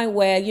to the point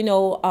where,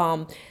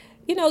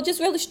 just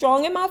really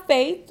strong in my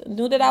faith,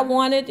 knew that I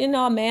wanted,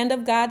 a man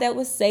of God that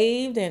was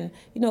saved and,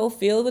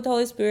 filled with the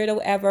Holy Spirit or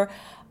whatever.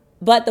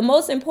 But the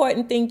most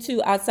important thing,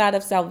 too, outside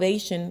of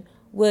salvation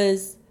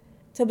was,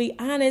 to be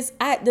honest,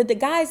 the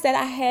guys that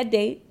I had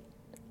dated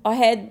or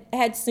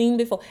had seen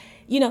before,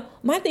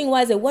 my thing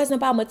was, it wasn't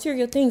about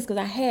material things, because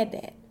I had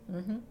that.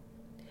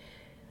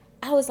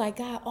 I was like,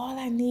 God, all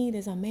I need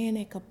is a man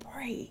that could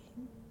pray.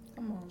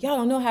 Come on. Y'all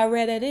don't know how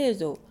rare that is,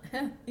 though.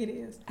 It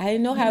is. I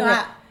didn't know how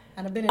rare.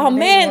 I've been in a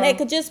man that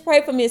could just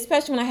pray for me,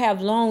 especially when I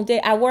have long days.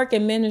 I work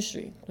in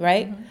ministry,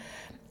 right?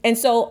 And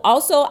so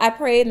also I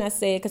prayed and I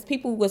said, because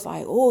people was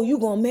like, oh, you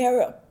going to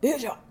marry a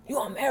bishop. You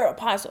going to marry an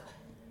apostle.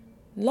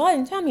 Lord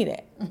didn't tell me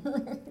that.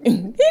 He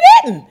didn't.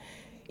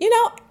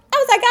 I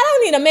was like, I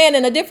don't need a man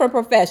in a different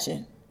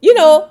profession.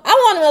 I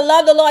want him to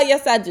love the Lord.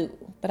 Yes, I do.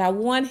 But I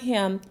want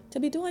him to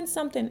be doing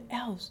something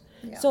else,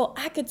 so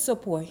I could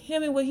support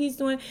him in what he's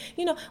doing.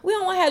 We don't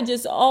want to have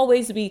just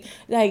always be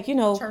like,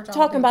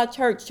 talking about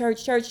church.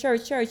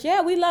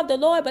 Yeah, we love the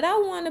Lord, but I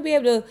want to be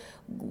able to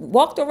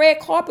walk the red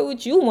carpet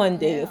with you one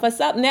day for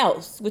something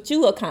else, what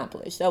you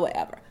accomplished or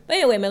whatever. But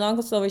anyway, my long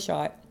story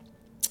short,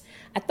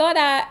 I thought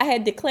I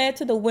had declared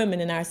to the women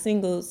in our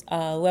singles,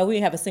 we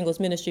didn't have a singles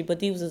ministry, but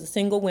these was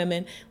single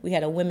women. We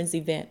had a women's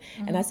event.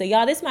 And I said,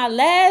 y'all, this is my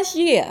last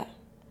year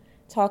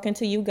talking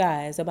to you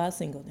guys about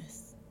singleness.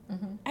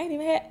 I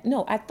didn't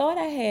even I thought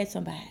I had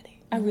somebody.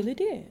 I really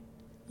did.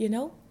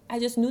 I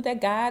just knew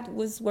that God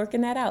was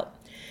working that out.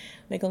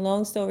 Make a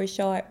long story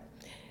short,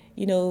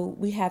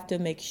 we have to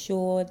make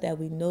sure that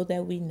we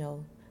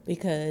know,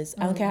 because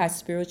I don't care how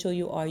spiritual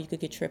you are, you could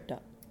get tripped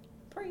up.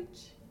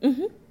 Preach.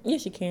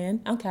 Yes, you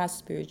can. I don't care how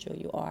spiritual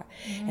you are.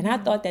 And I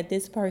thought that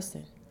this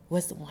person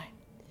was the one,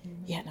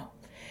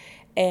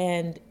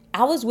 And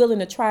I was willing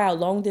to try a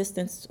long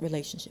distance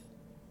relationship.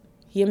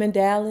 Him in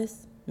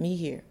Dallas, me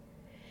here.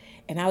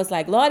 And I was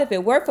like, Lord, if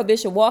it worked for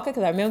Bishop Walker,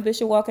 because I remember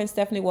Bishop Walker and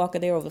Stephanie Walker,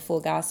 they were the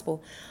full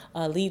gospel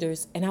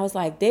leaders. And I was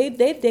like, they've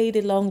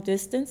dated long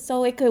distance,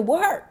 so it could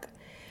work.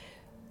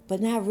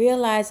 But not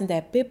realizing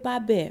that bit by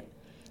bit,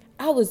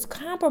 I was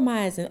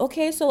compromising.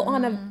 Okay, so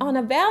on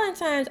a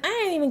Valentine's, I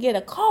didn't even get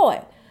a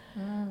card.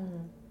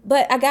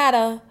 But I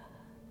got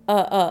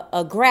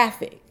a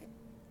graphic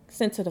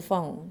sent to the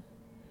phone,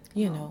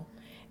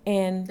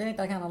 And that ain't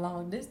the kind of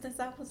long distance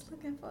I was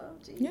looking for.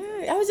 Jesus.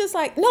 Yeah, I was just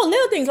like, no,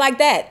 little things like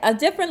that. A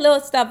different little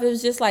stuff. It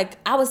was just like,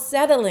 I was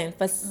settling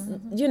for,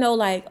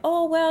 like,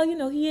 oh, well,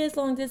 he is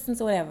long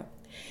distance or whatever.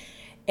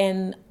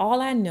 And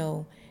all I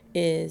know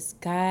is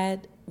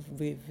God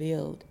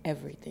revealed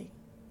everything.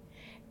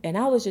 And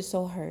I was just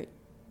so hurt.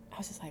 I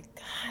was just like,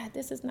 God,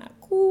 this is not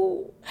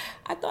cool.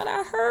 I thought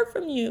I heard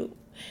from you.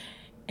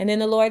 And then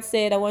the Lord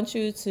said, I want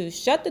you to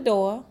shut the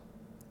door,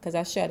 because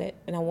I shut it,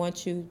 and I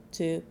want you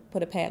to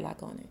put a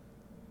padlock on it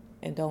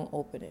and don't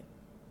open it.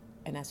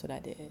 And that's what I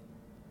did.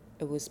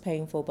 It was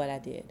painful, but I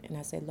did. And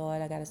I said,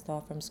 Lord, I got to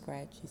start from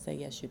scratch. He said,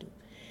 yes, you do.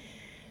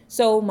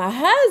 So my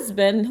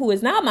husband, who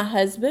is now my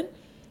husband,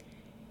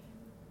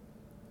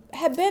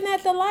 had been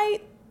at the light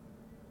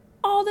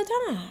all the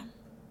time.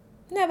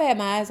 Never had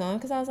my eyes on,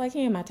 because I was like,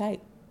 he ain't my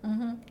type.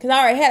 Because I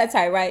already had a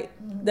type, right?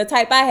 The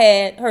type I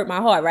had hurt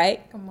my heart,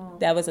 right? Come on.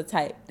 That was a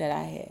type that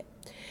I had.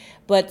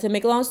 But to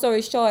make a long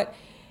story short,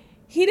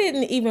 he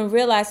didn't even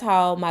realize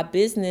how my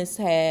business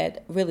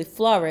had really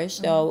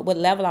flourished or what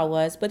level I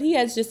was. But he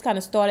has just kind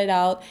of started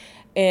out,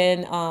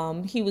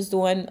 and he was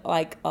doing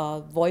like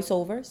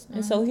voiceovers.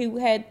 And so he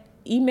had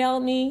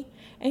emailed me,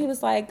 and he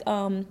was like,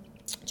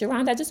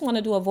 Jeronda, I just want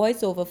to do a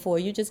voiceover for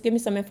you. Just give me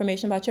some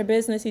information about your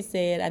business. He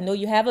said, I know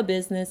you have a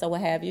business or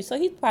what have you. So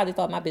he probably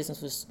thought my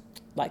business was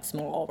like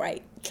small,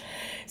 right?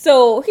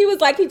 So he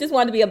was like, he just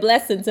wanted to be a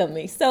blessing to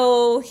me.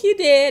 So he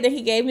did, and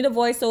he gave me the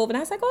voiceover, and I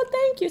was like, oh,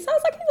 thank you. So I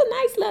was like, he's a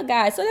nice little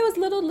guy. So there was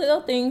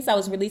little things. I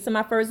was releasing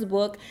my first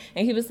book,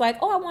 and he was like,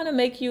 oh, I want to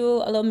make you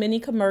a little mini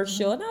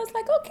commercial. And I was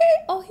like,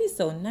 okay. Oh, he's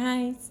so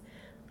nice.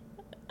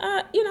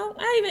 I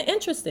ain't even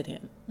interested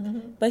in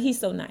him, but he's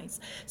so nice.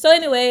 So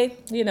anyway,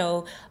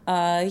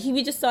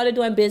 we just started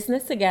doing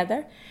business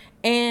together,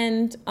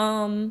 and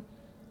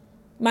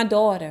my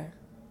daughter,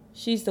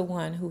 she's the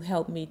one who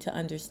helped me to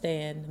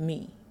understand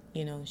me.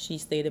 She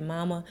stated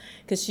mama,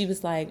 because she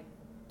was like,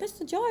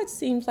 Mr. George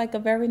seems like a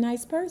very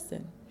nice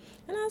person.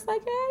 And I was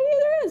like, yeah,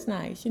 he is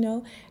nice,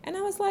 And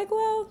I was like,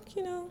 well,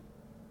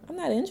 I'm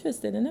not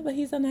interested in it, but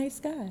he's a nice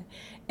guy.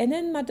 And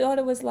then my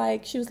daughter was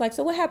like,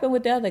 so what happened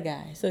with the other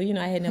guy? So,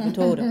 I had never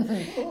told her.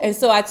 And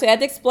so I had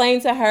to explain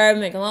to her,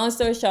 make a long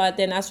story short,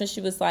 then that's when she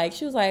was like,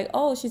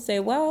 oh, she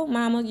said, well,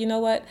 mama, you know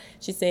what?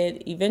 She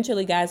said,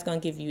 eventually God's going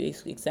to give you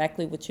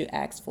exactly what you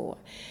asked for.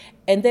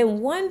 And then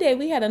one day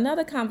we had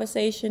another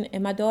conversation,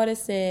 and my daughter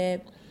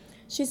said,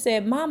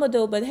 Mama,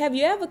 though, but have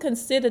you ever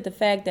considered the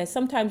fact that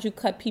sometimes you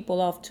cut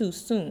people off too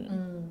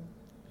soon?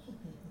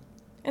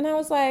 And I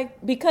was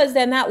like, because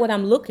they're not what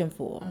I'm looking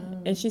for.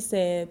 And she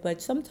said,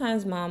 but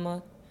sometimes,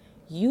 Mama,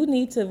 you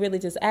need to really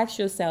just ask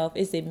yourself,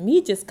 is it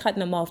me just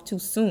cutting them off too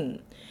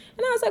soon? And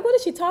I was like, what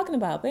is she talking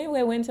about? But anyway,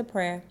 I went to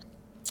prayer.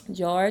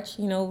 George,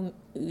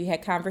 we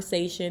had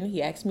conversation.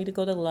 He asked me to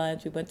go to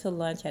lunch. We went to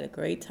lunch, had a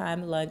great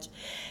time at lunch.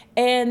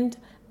 And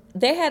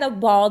they had a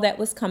ball that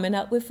was coming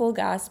up with Full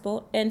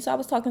Gospel. And so I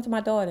was talking to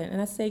my daughter,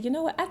 and I said, you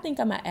know what? I think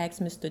I'm going to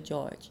ask Mr.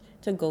 George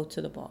to go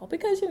to the ball,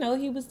 because,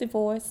 he was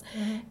divorced.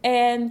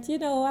 And,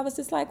 I was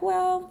just like,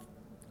 well,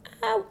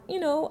 I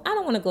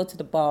don't want to go to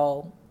the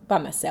ball by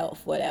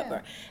myself, whatever.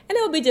 Yeah. And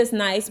it would be just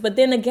nice. But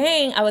then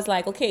again, I was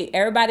like, okay,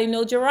 everybody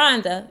know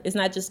Jeronda is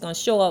not just going to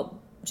show up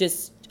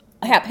just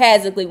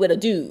haphazardly with a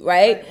dude,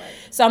 right?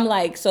 So I'm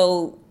like,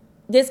 so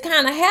there's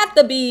kind of have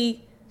to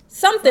be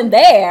something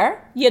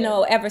there,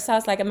 ever. So I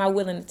was like, am I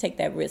willing to take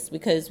that risk?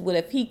 Because what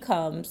if he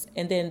comes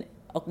and then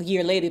a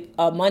year later,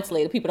 months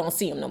later, people don't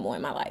see him no more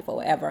in my life or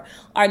whatever,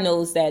 or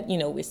knows that,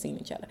 we're seeing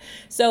each other.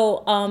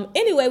 So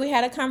anyway, we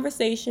had a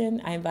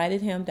conversation. I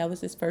invited him. That was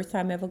his first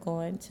time ever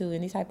going to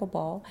any type of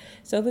ball.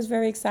 So it was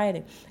very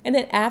exciting. And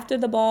then after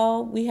the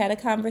ball, we had a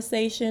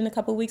conversation. A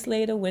couple of weeks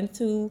later, went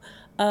to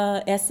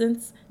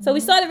Essence. So we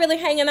started really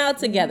hanging out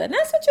together. And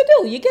that's what you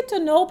do. You get to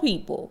know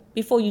people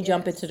before you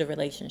jump into the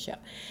relationship.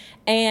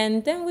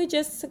 And then we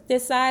just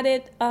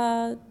decided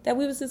that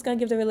we was just going to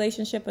give the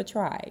relationship a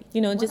try,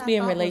 and just be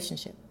in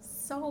relationship.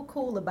 So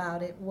cool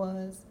about it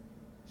was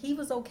he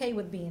was okay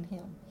with being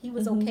him. He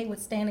was okay with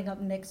standing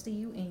up next to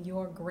you in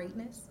your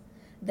greatness.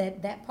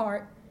 That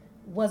part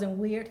wasn't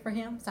weird for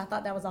him. So I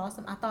thought that was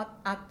awesome. I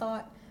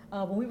thought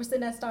when we were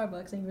sitting at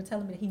Starbucks and you were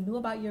telling me that he knew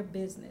about your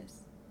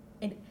business,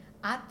 and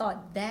I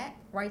thought that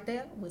right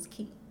there was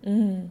key.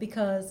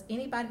 Because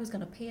anybody who's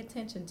going to pay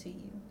attention to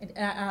you, and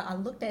I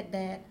looked at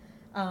that.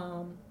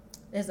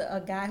 There's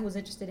a guy who was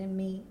interested in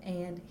me,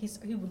 and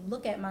he would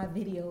look at my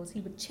videos.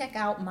 He would check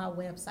out my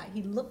website.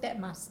 He looked at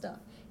my stuff.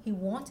 He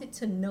wanted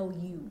to know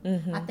you.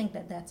 I think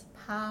that's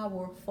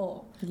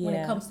powerful when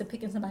it comes to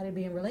picking somebody to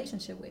be in a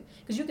relationship with.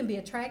 Because you can be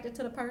attracted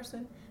to the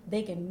person.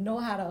 They can know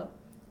how to,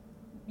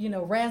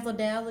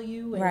 razzle-dazzle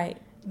you and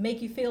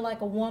make you feel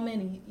like a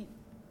woman.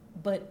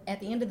 But at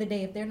the end of the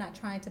day, if they're not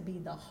trying to be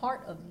the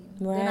heart of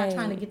you, they're not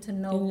trying to get to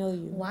know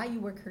why you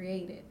were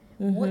created.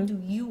 What do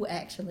you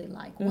actually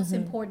like? What's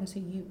important to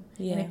you?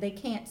 And if they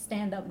can't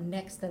stand up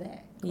next to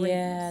that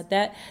greatness.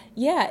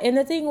 And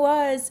the thing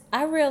was,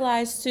 I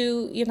realized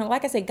too,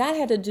 like I said, God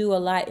had to do a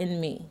lot in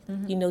me,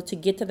 to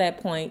get to that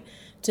point,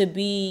 to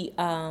be,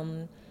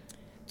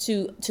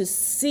 to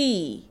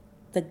see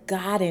the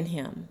God in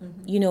him,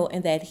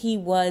 and that he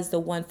was the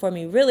one for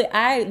me. Really,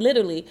 I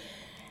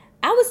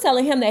was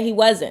telling him that he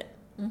wasn't.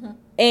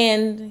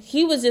 And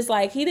he was just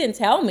like, he didn't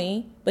tell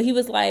me, but he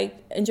was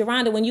like, and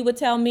Jeronda, when you would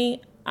tell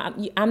me,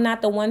 I'm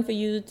not the one for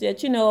you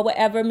that, or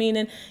whatever,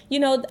 meaning,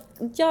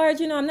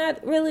 George, I'm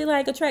not really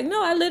like attracted.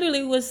 No, I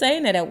literally was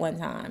saying that at one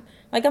time.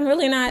 Like, I'm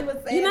really not,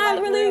 you're not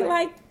like, really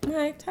like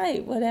my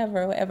type,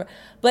 whatever.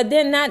 But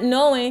then not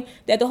knowing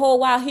that the whole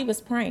while he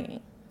was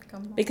praying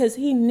because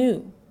he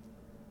knew.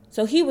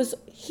 So he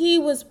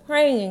was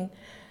praying,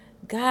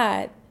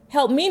 God,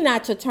 help me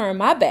not to turn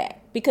my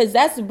back, because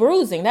that's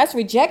bruising, that's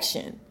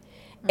rejection.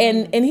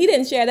 Mm-hmm. And he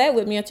didn't share that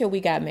with me until we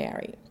got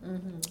married.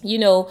 Mm-hmm.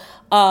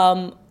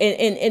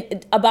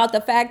 And about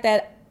the fact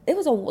that it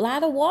was a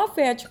lot of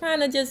warfare trying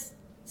to just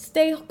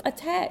stay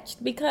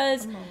attached,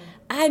 because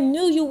I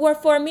knew you were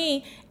for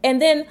me.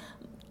 And then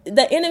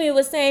the enemy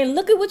was saying,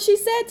 look at what she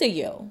said to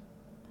you.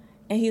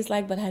 And he's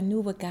like, but I knew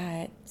what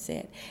God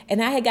said.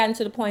 And I had gotten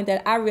to the point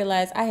that I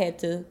realized I had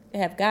to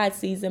have God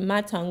season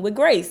my tongue with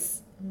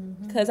grace,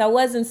 because I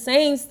wasn't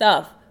saying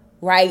stuff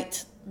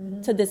right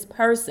to this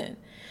person,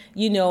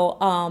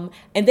 and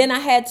then I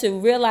had to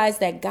realize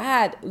that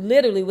God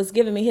literally was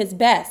giving me his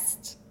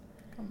best.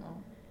 Come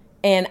on.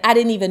 And I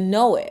didn't even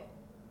know it.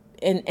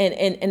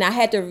 And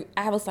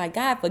I was like,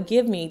 God,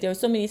 forgive me. There were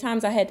so many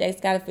times I had to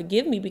ask God to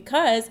forgive me,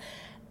 because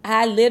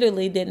I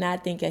literally did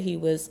not think that he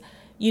was,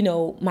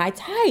 my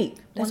type.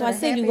 That's why I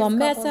said you're going to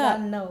mess up.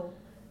 I know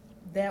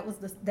that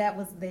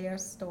was their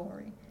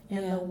story.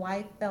 And the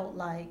wife felt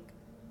like,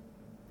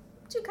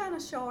 you're kind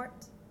of short,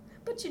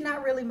 but you're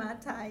not really my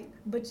type.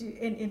 But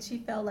and she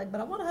felt like,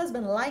 but I want a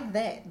husband like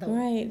that, though.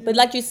 Right. But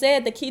like you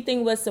said, the key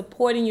thing was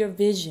supporting your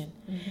vision.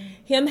 Mm-hmm.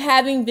 Him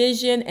having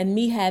vision and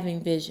me having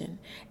vision.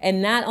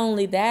 And not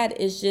only that,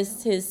 it's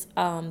just his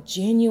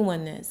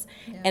genuineness.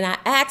 Yeah. And I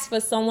asked for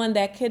someone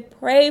that could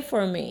pray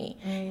for me.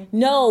 Mm-hmm.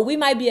 No, we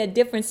might be at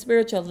different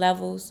spiritual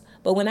levels,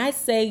 but when I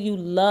say you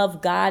love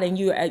God and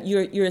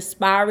you're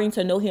aspiring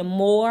to know him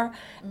more,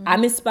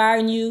 I'm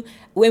inspiring you.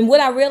 When what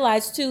I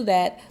realized too,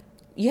 that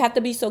you have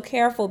to be so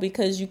careful,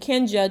 because you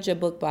can judge a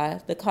book by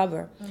the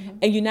cover,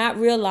 and you not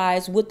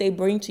realize what they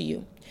bring to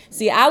you.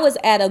 See, I was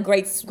at a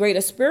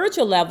greater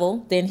spiritual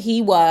level than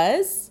he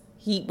was.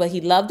 But he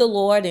loved the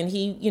Lord, and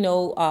he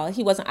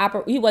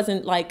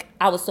wasn't like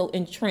I was so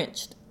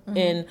entrenched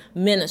in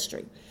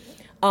ministry.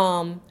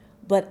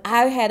 But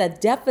I had a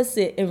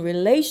deficit in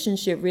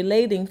relationship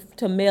relating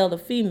to male to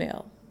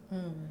female.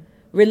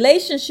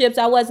 Relationships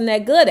I wasn't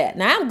that good at.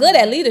 Now I'm good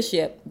at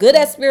leadership, good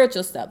at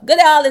spiritual stuff, good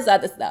at all this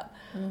other stuff.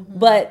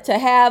 But to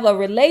have a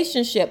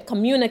relationship,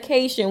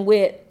 communication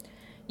with,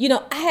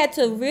 I had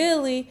to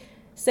really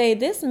say,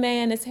 this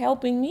man is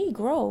helping me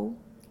grow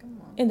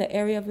in the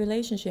area of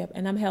relationship,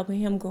 and I'm helping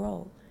him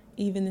grow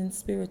even in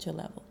spiritual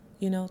level,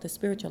 the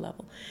spiritual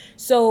level.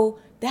 So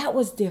that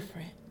was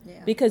different,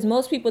 because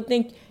most people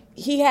think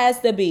he has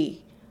to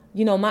be,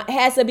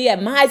 has to be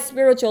at my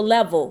spiritual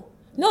level.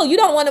 No, you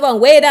don't want to run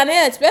way down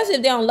there, especially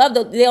if they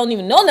don't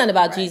even know nothing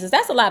about Jesus.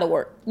 That's a lot of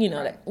work.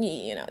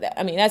 That.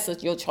 I mean, that's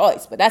just your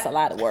choice, but that's a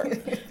lot of work.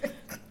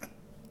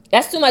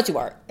 That's too much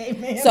work.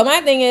 Amen. So my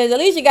thing is, at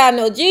least you gotta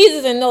know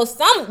Jesus and know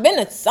something. Been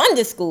to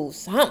Sunday school,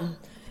 something.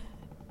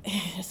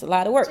 That's a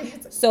lot of work.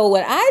 Jesus. So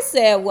what I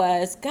said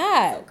was,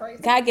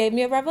 God gave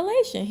me a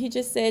revelation. He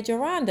just said,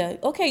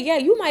 Jeronda, okay, yeah,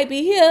 you might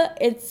be here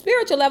at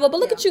spiritual level, but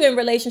look at you in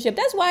relationship.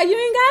 That's why you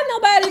ain't got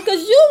nobody,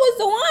 because you was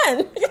the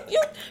one.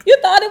 you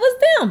thought it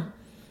was them.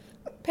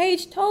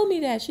 Paige told me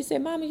that. She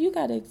said, Mama, you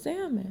got to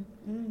examine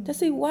to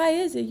see, why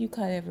is it you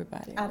cut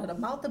everybody out of the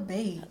mouth of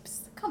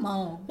babes. Come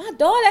on. My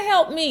daughter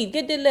helped me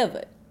get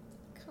delivered.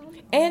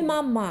 And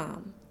my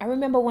mom. I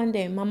remember one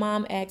day my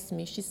mom asked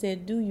me, she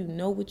said, do you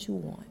know what you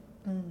want?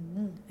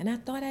 And I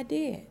thought I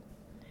did.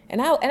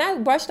 And I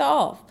brushed her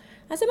off.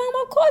 I said,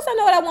 Mama, of course I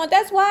know what I want.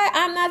 That's why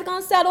I'm not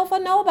going to settle for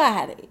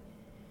nobody.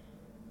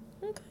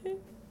 Okay.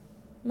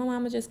 My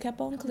mama just kept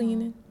on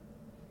cleaning.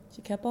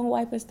 She kept on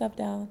wiping stuff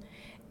down.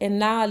 And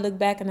now I look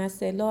back and I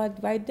said, Lord,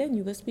 right then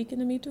you were speaking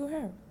to me through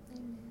her.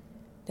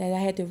 That I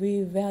had to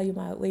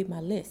reevaluate my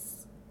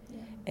list.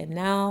 Yeah. And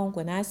now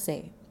when I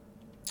say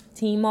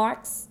team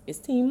marks, it's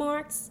team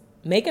marks,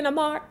 making a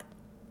mark.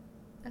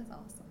 That's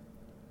awesome.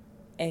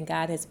 And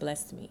God has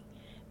blessed me.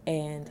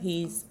 And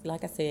he's,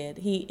 like I said,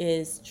 he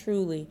is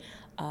truly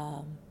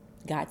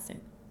God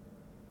sent.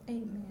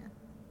 Amen.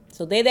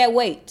 So they that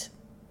wait,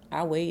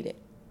 I waited.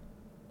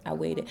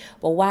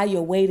 But while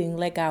you're waiting,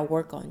 let God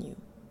work on you.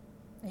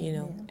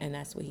 Amen. And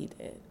that's what he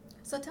did.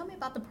 So tell me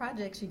about the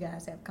projects you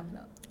guys have coming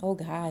up. Oh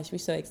gosh, we're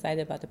so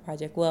excited about the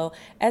project. Well,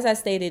 as I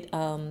stated,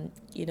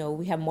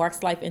 we have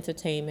Mark's Life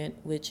Entertainment,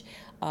 which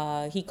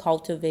he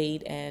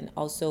cultivate and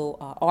also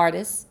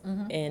artists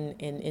in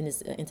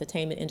this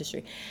entertainment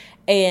industry.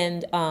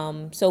 And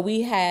so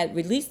we had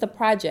released the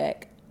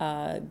project,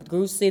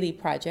 Groove City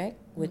Project,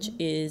 which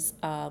is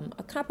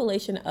a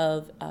compilation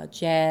of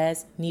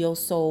jazz,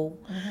 neo-soul.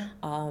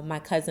 My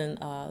cousin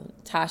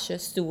Tasha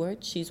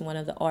Stewart, she's one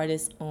of the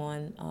artists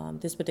on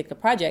this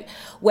particular project.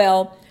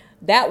 Well,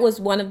 that was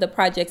one of the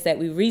projects that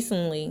we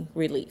recently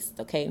released,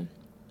 okay?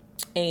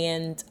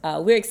 And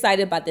we're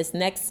excited about this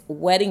next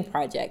wedding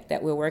project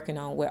that we're working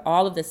on, where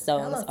all of the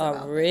songs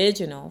are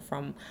original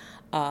from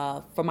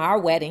our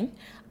wedding.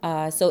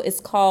 So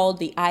it's called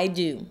The I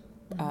Do.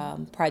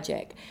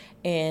 project.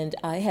 And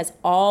it has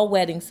all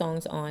wedding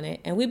songs on it.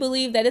 And we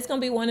believe that it's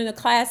going to be one of the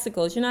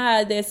classicals. You know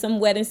how there's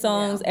some wedding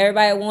songs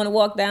everybody want to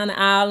walk down the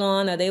aisle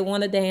on, or they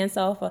want to dance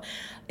off of.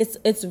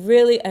 It's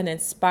really an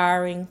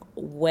inspiring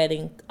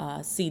wedding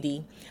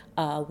CD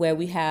where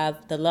we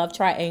have the Love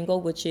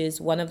Triangle, which is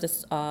one of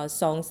the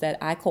songs that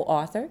I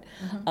co-authored.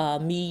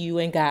 Me, You,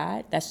 and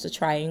God. That's the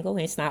triangle.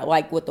 It's not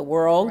like what the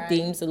world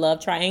deems the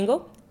love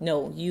triangle.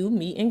 No, you,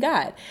 me, and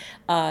God.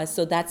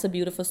 So that's a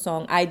beautiful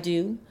song. I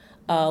Do.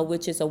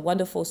 Which is a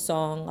wonderful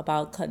song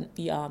about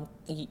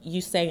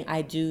you saying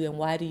I do, and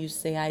why do you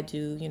say I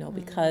do,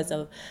 because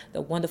of the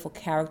wonderful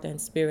character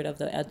and spirit of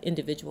the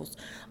individuals.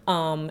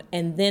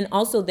 And then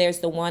also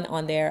there's the one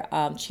on there,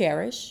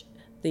 Cherish,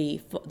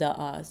 the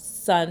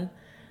son,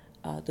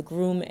 the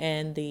groom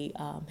and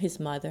his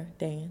mother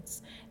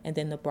dance, and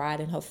then the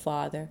bride and her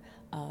father,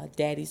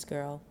 Daddy's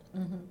Girl.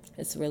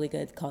 It's really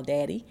good, called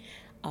Daddy.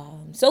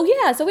 So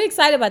we're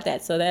excited about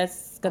that. So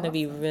that's going to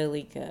be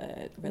really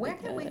good. Where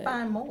can we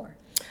find more?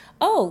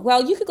 Oh,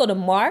 well, you could go to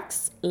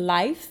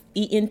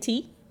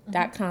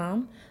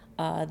markslifeent.com.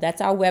 That's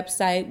our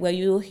website where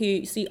you'll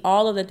see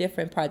all of the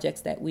different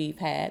projects that we've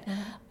had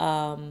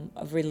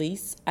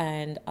released.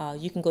 And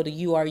you can go to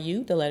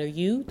URU, the letter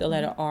U, the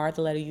letter R,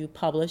 the letter U,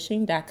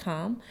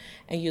 publishing.com.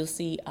 And you'll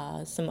see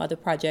some other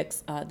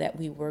projects that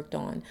we worked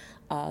on.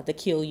 The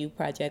Kill You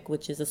project,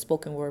 which is a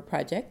spoken word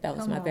project. That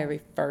was my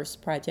very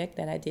first project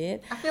that I did.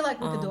 I feel like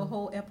we could do a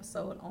whole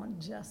episode on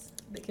just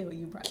the Kill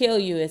You project. Kill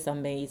You is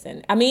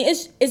amazing. I mean,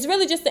 it's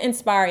really just to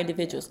inspire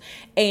individuals.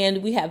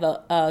 And we have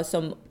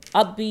some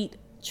upbeat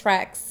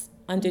tracks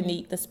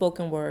underneath the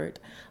spoken word.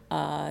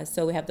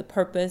 So we have The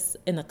Purpose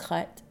in the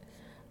Cut,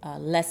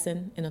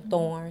 Lesson in a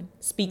Thorn,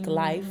 Speak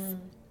Life,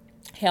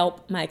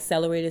 Help, My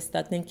Accelerated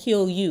Stuck, then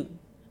Kill You,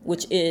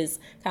 which is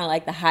kind of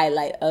like the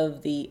highlight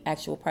of the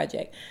actual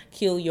project.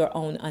 Kill Your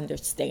Own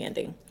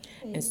Understanding.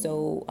 And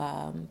so,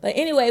 but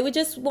anyway, we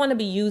just want to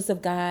be used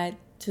of God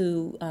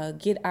to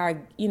get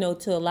our,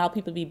 to allow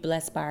people to be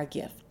blessed by our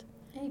gift.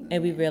 Amen.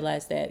 And we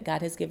realize that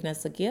God has given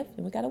us a gift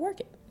and we got to work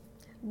it.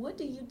 What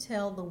do you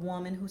tell the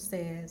woman who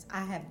says,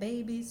 I have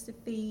babies to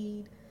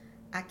feed,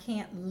 I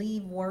can't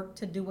leave work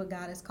to do what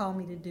God has called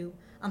me to do,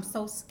 I'm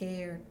so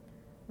scared?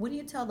 What do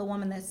you tell the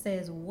woman that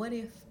says, what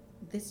if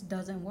this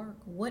doesn't work?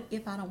 What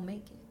if I don't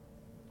make it?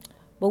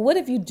 But what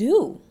if you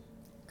do?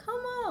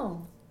 Come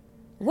on.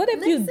 What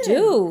if you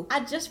do? I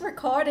just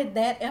recorded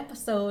that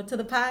episode to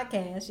the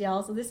podcast,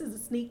 y'all. So this is a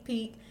sneak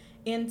peek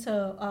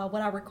into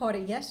what I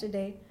recorded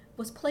yesterday.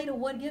 Was play the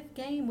what if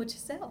game with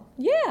yourself.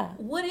 Yeah.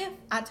 What if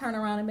I turn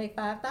around and make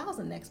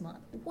 $5,000 next month?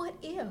 What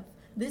if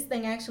this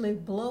thing actually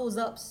blows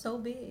up so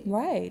big?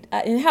 Right.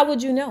 And how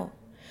would you know?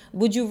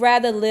 Would you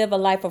rather live a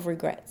life of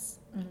regrets?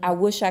 I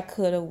wish I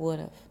could have, would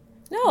have.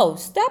 No,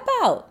 step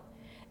out.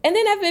 And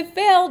then if it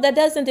failed, that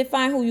doesn't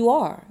define who you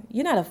are.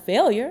 You're not a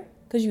failure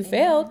because you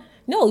failed.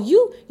 No,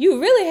 you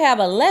really have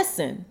a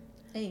lesson,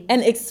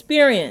 an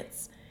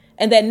experience,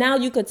 and that now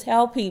you could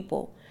tell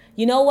people,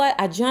 you know what?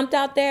 I jumped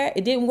out there,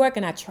 it didn't work,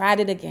 and I tried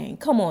it again.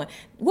 Come on.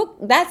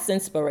 That's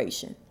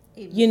inspiration,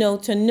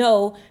 to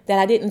know that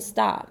I didn't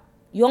stop.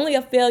 You're only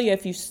a failure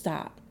if you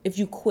stop, if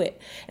you quit.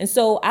 And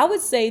so I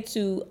would say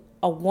to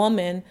a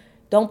woman,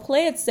 don't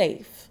play it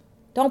safe.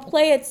 Don't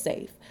play it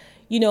safe.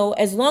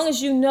 As long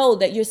as you know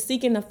that you're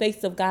seeking the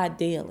face of God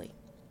daily.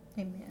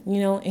 Amen.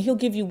 And he'll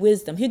give you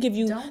wisdom. He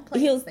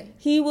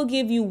will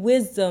give you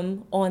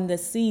wisdom on the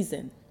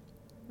season.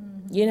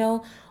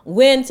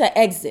 When to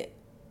exit.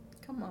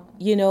 Come on.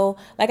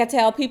 Like I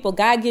tell people,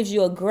 God gives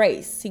you a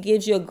grace. He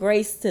gives you a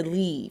grace to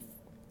leave.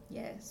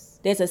 Yes.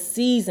 There's a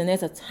season,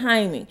 there's a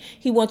timing.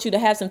 He wants you to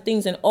have some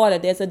things in order.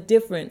 There's a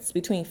difference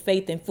between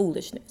faith and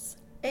foolishness.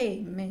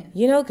 Amen.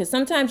 Because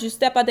sometimes you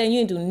step out there and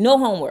you didn't do no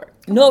homework,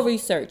 no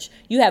research.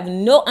 You have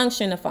no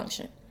unction to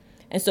function.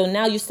 And so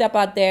now you step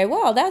out there,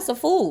 well, that's a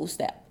fool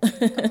step.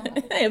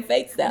 A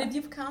fake step. But if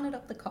you've counted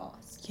up the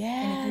cost.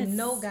 Yes. And if you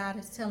know God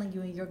is telling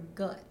you in your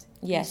gut,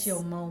 it's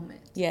your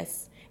moment.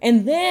 Yes.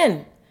 And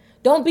then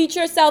don't beat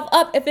yourself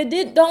up if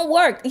it don't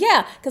work.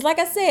 Yeah, because like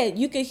I said,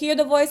 you can hear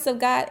the voice of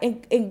God.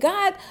 And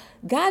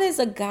God is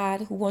a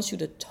God who wants you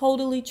to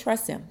totally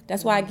trust him.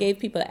 That's why I gave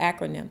people the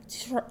acronym,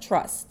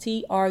 TRUST,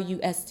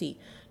 TRUST.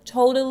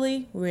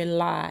 Totally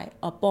rely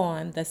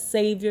upon the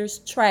Savior's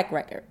track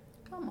record.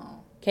 Come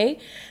on. Okay?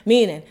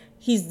 Meaning,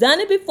 he's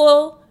done it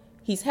before.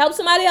 He's helped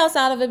somebody else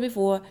out of it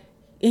before.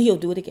 And he'll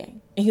do it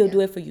again. And he'll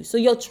do it for you. So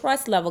your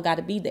trust level got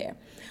to be there.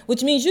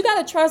 Which means you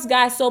got to trust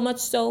God so much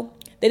so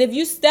that if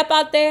you step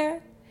out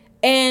there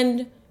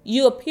and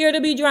you appear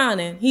to be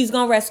drowning, he's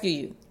going to rescue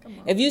you.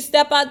 If you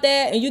step out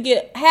there and you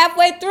get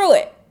halfway through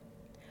it,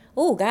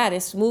 oh, God,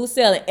 it's smooth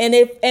sailing. And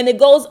it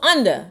goes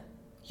under,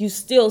 you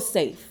still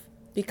safe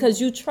because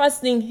you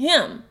trusting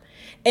him.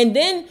 And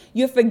then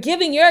you're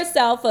forgiving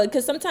yourself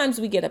because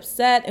sometimes we get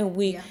upset and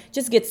we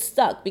just get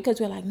stuck because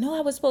we're like, no,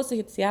 I was supposed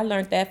to. See, I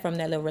learned that from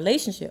that little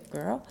relationship,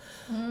 girl.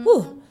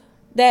 Whew,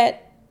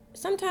 that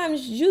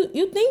sometimes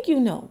you think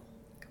you know.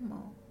 Come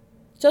on.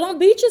 So don't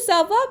beat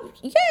yourself up.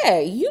 Yeah,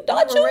 you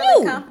thought you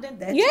really knew. Confident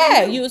that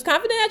You was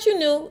confident that you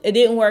knew. It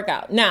didn't work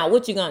out. Now,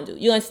 what you gonna do?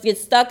 You gonna get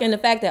stuck in the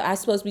fact that I'm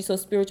supposed to be so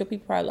spiritual?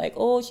 People probably like,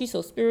 oh, she's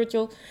so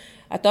spiritual.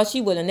 I thought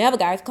she would have never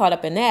got caught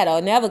up in that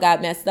or never got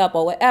messed up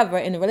or whatever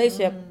in the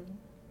relationship.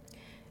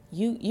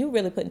 You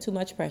really putting too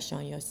much pressure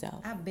on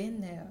yourself. I've been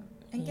there.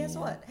 And guess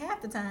what?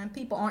 Half the time,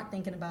 people aren't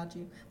thinking about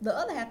you. The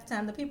other half the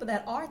time, the people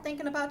that are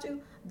thinking about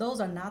you, those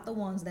are not the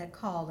ones that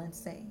call and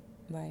say,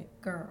 Right.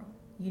 girl,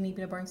 you need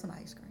me to bring some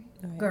ice cream.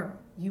 Right. Girl,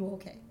 you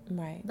okay?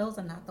 Right. Those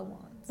are not the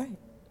ones.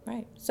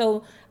 Right.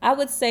 So I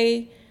would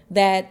say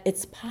that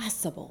it's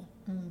possible.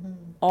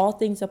 All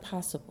things are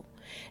possible.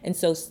 And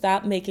so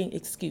stop making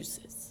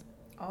excuses.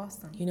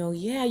 Awesome. You know,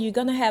 you're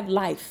going to have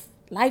life.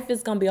 Life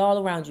is going to be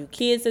all around you.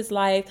 Kids is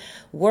life,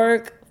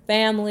 work,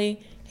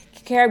 family,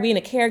 being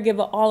a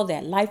caregiver, all of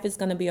that. Life is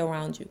going to be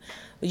around you.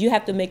 But you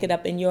have to make it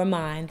up in your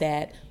mind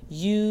that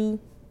you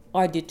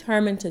are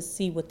determined to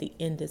see what the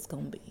end is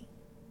going to be.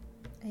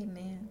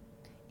 Amen.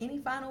 Any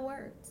final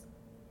words?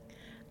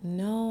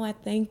 No, I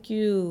thank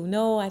you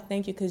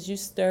because you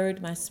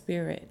stirred my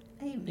spirit.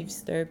 Amen. You've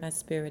stirred my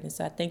spirit. And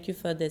so I thank you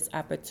for this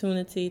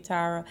opportunity,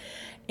 Tyra.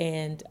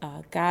 And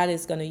God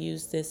is going to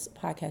use this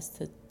podcast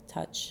to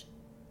touch.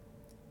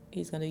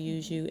 He's going to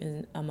use you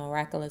in a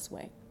miraculous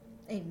way.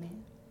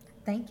 Amen.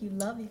 Thank you.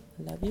 Love you.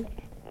 Love you.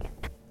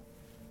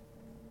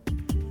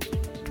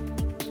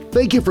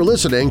 Thank you for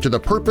listening to the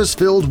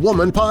Purpose-Filled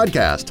Woman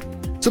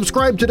podcast.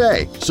 Subscribe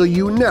today so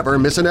you never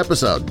miss an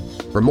episode.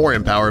 For more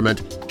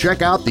empowerment,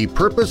 check out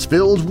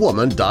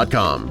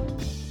thepurposefilledwoman.com.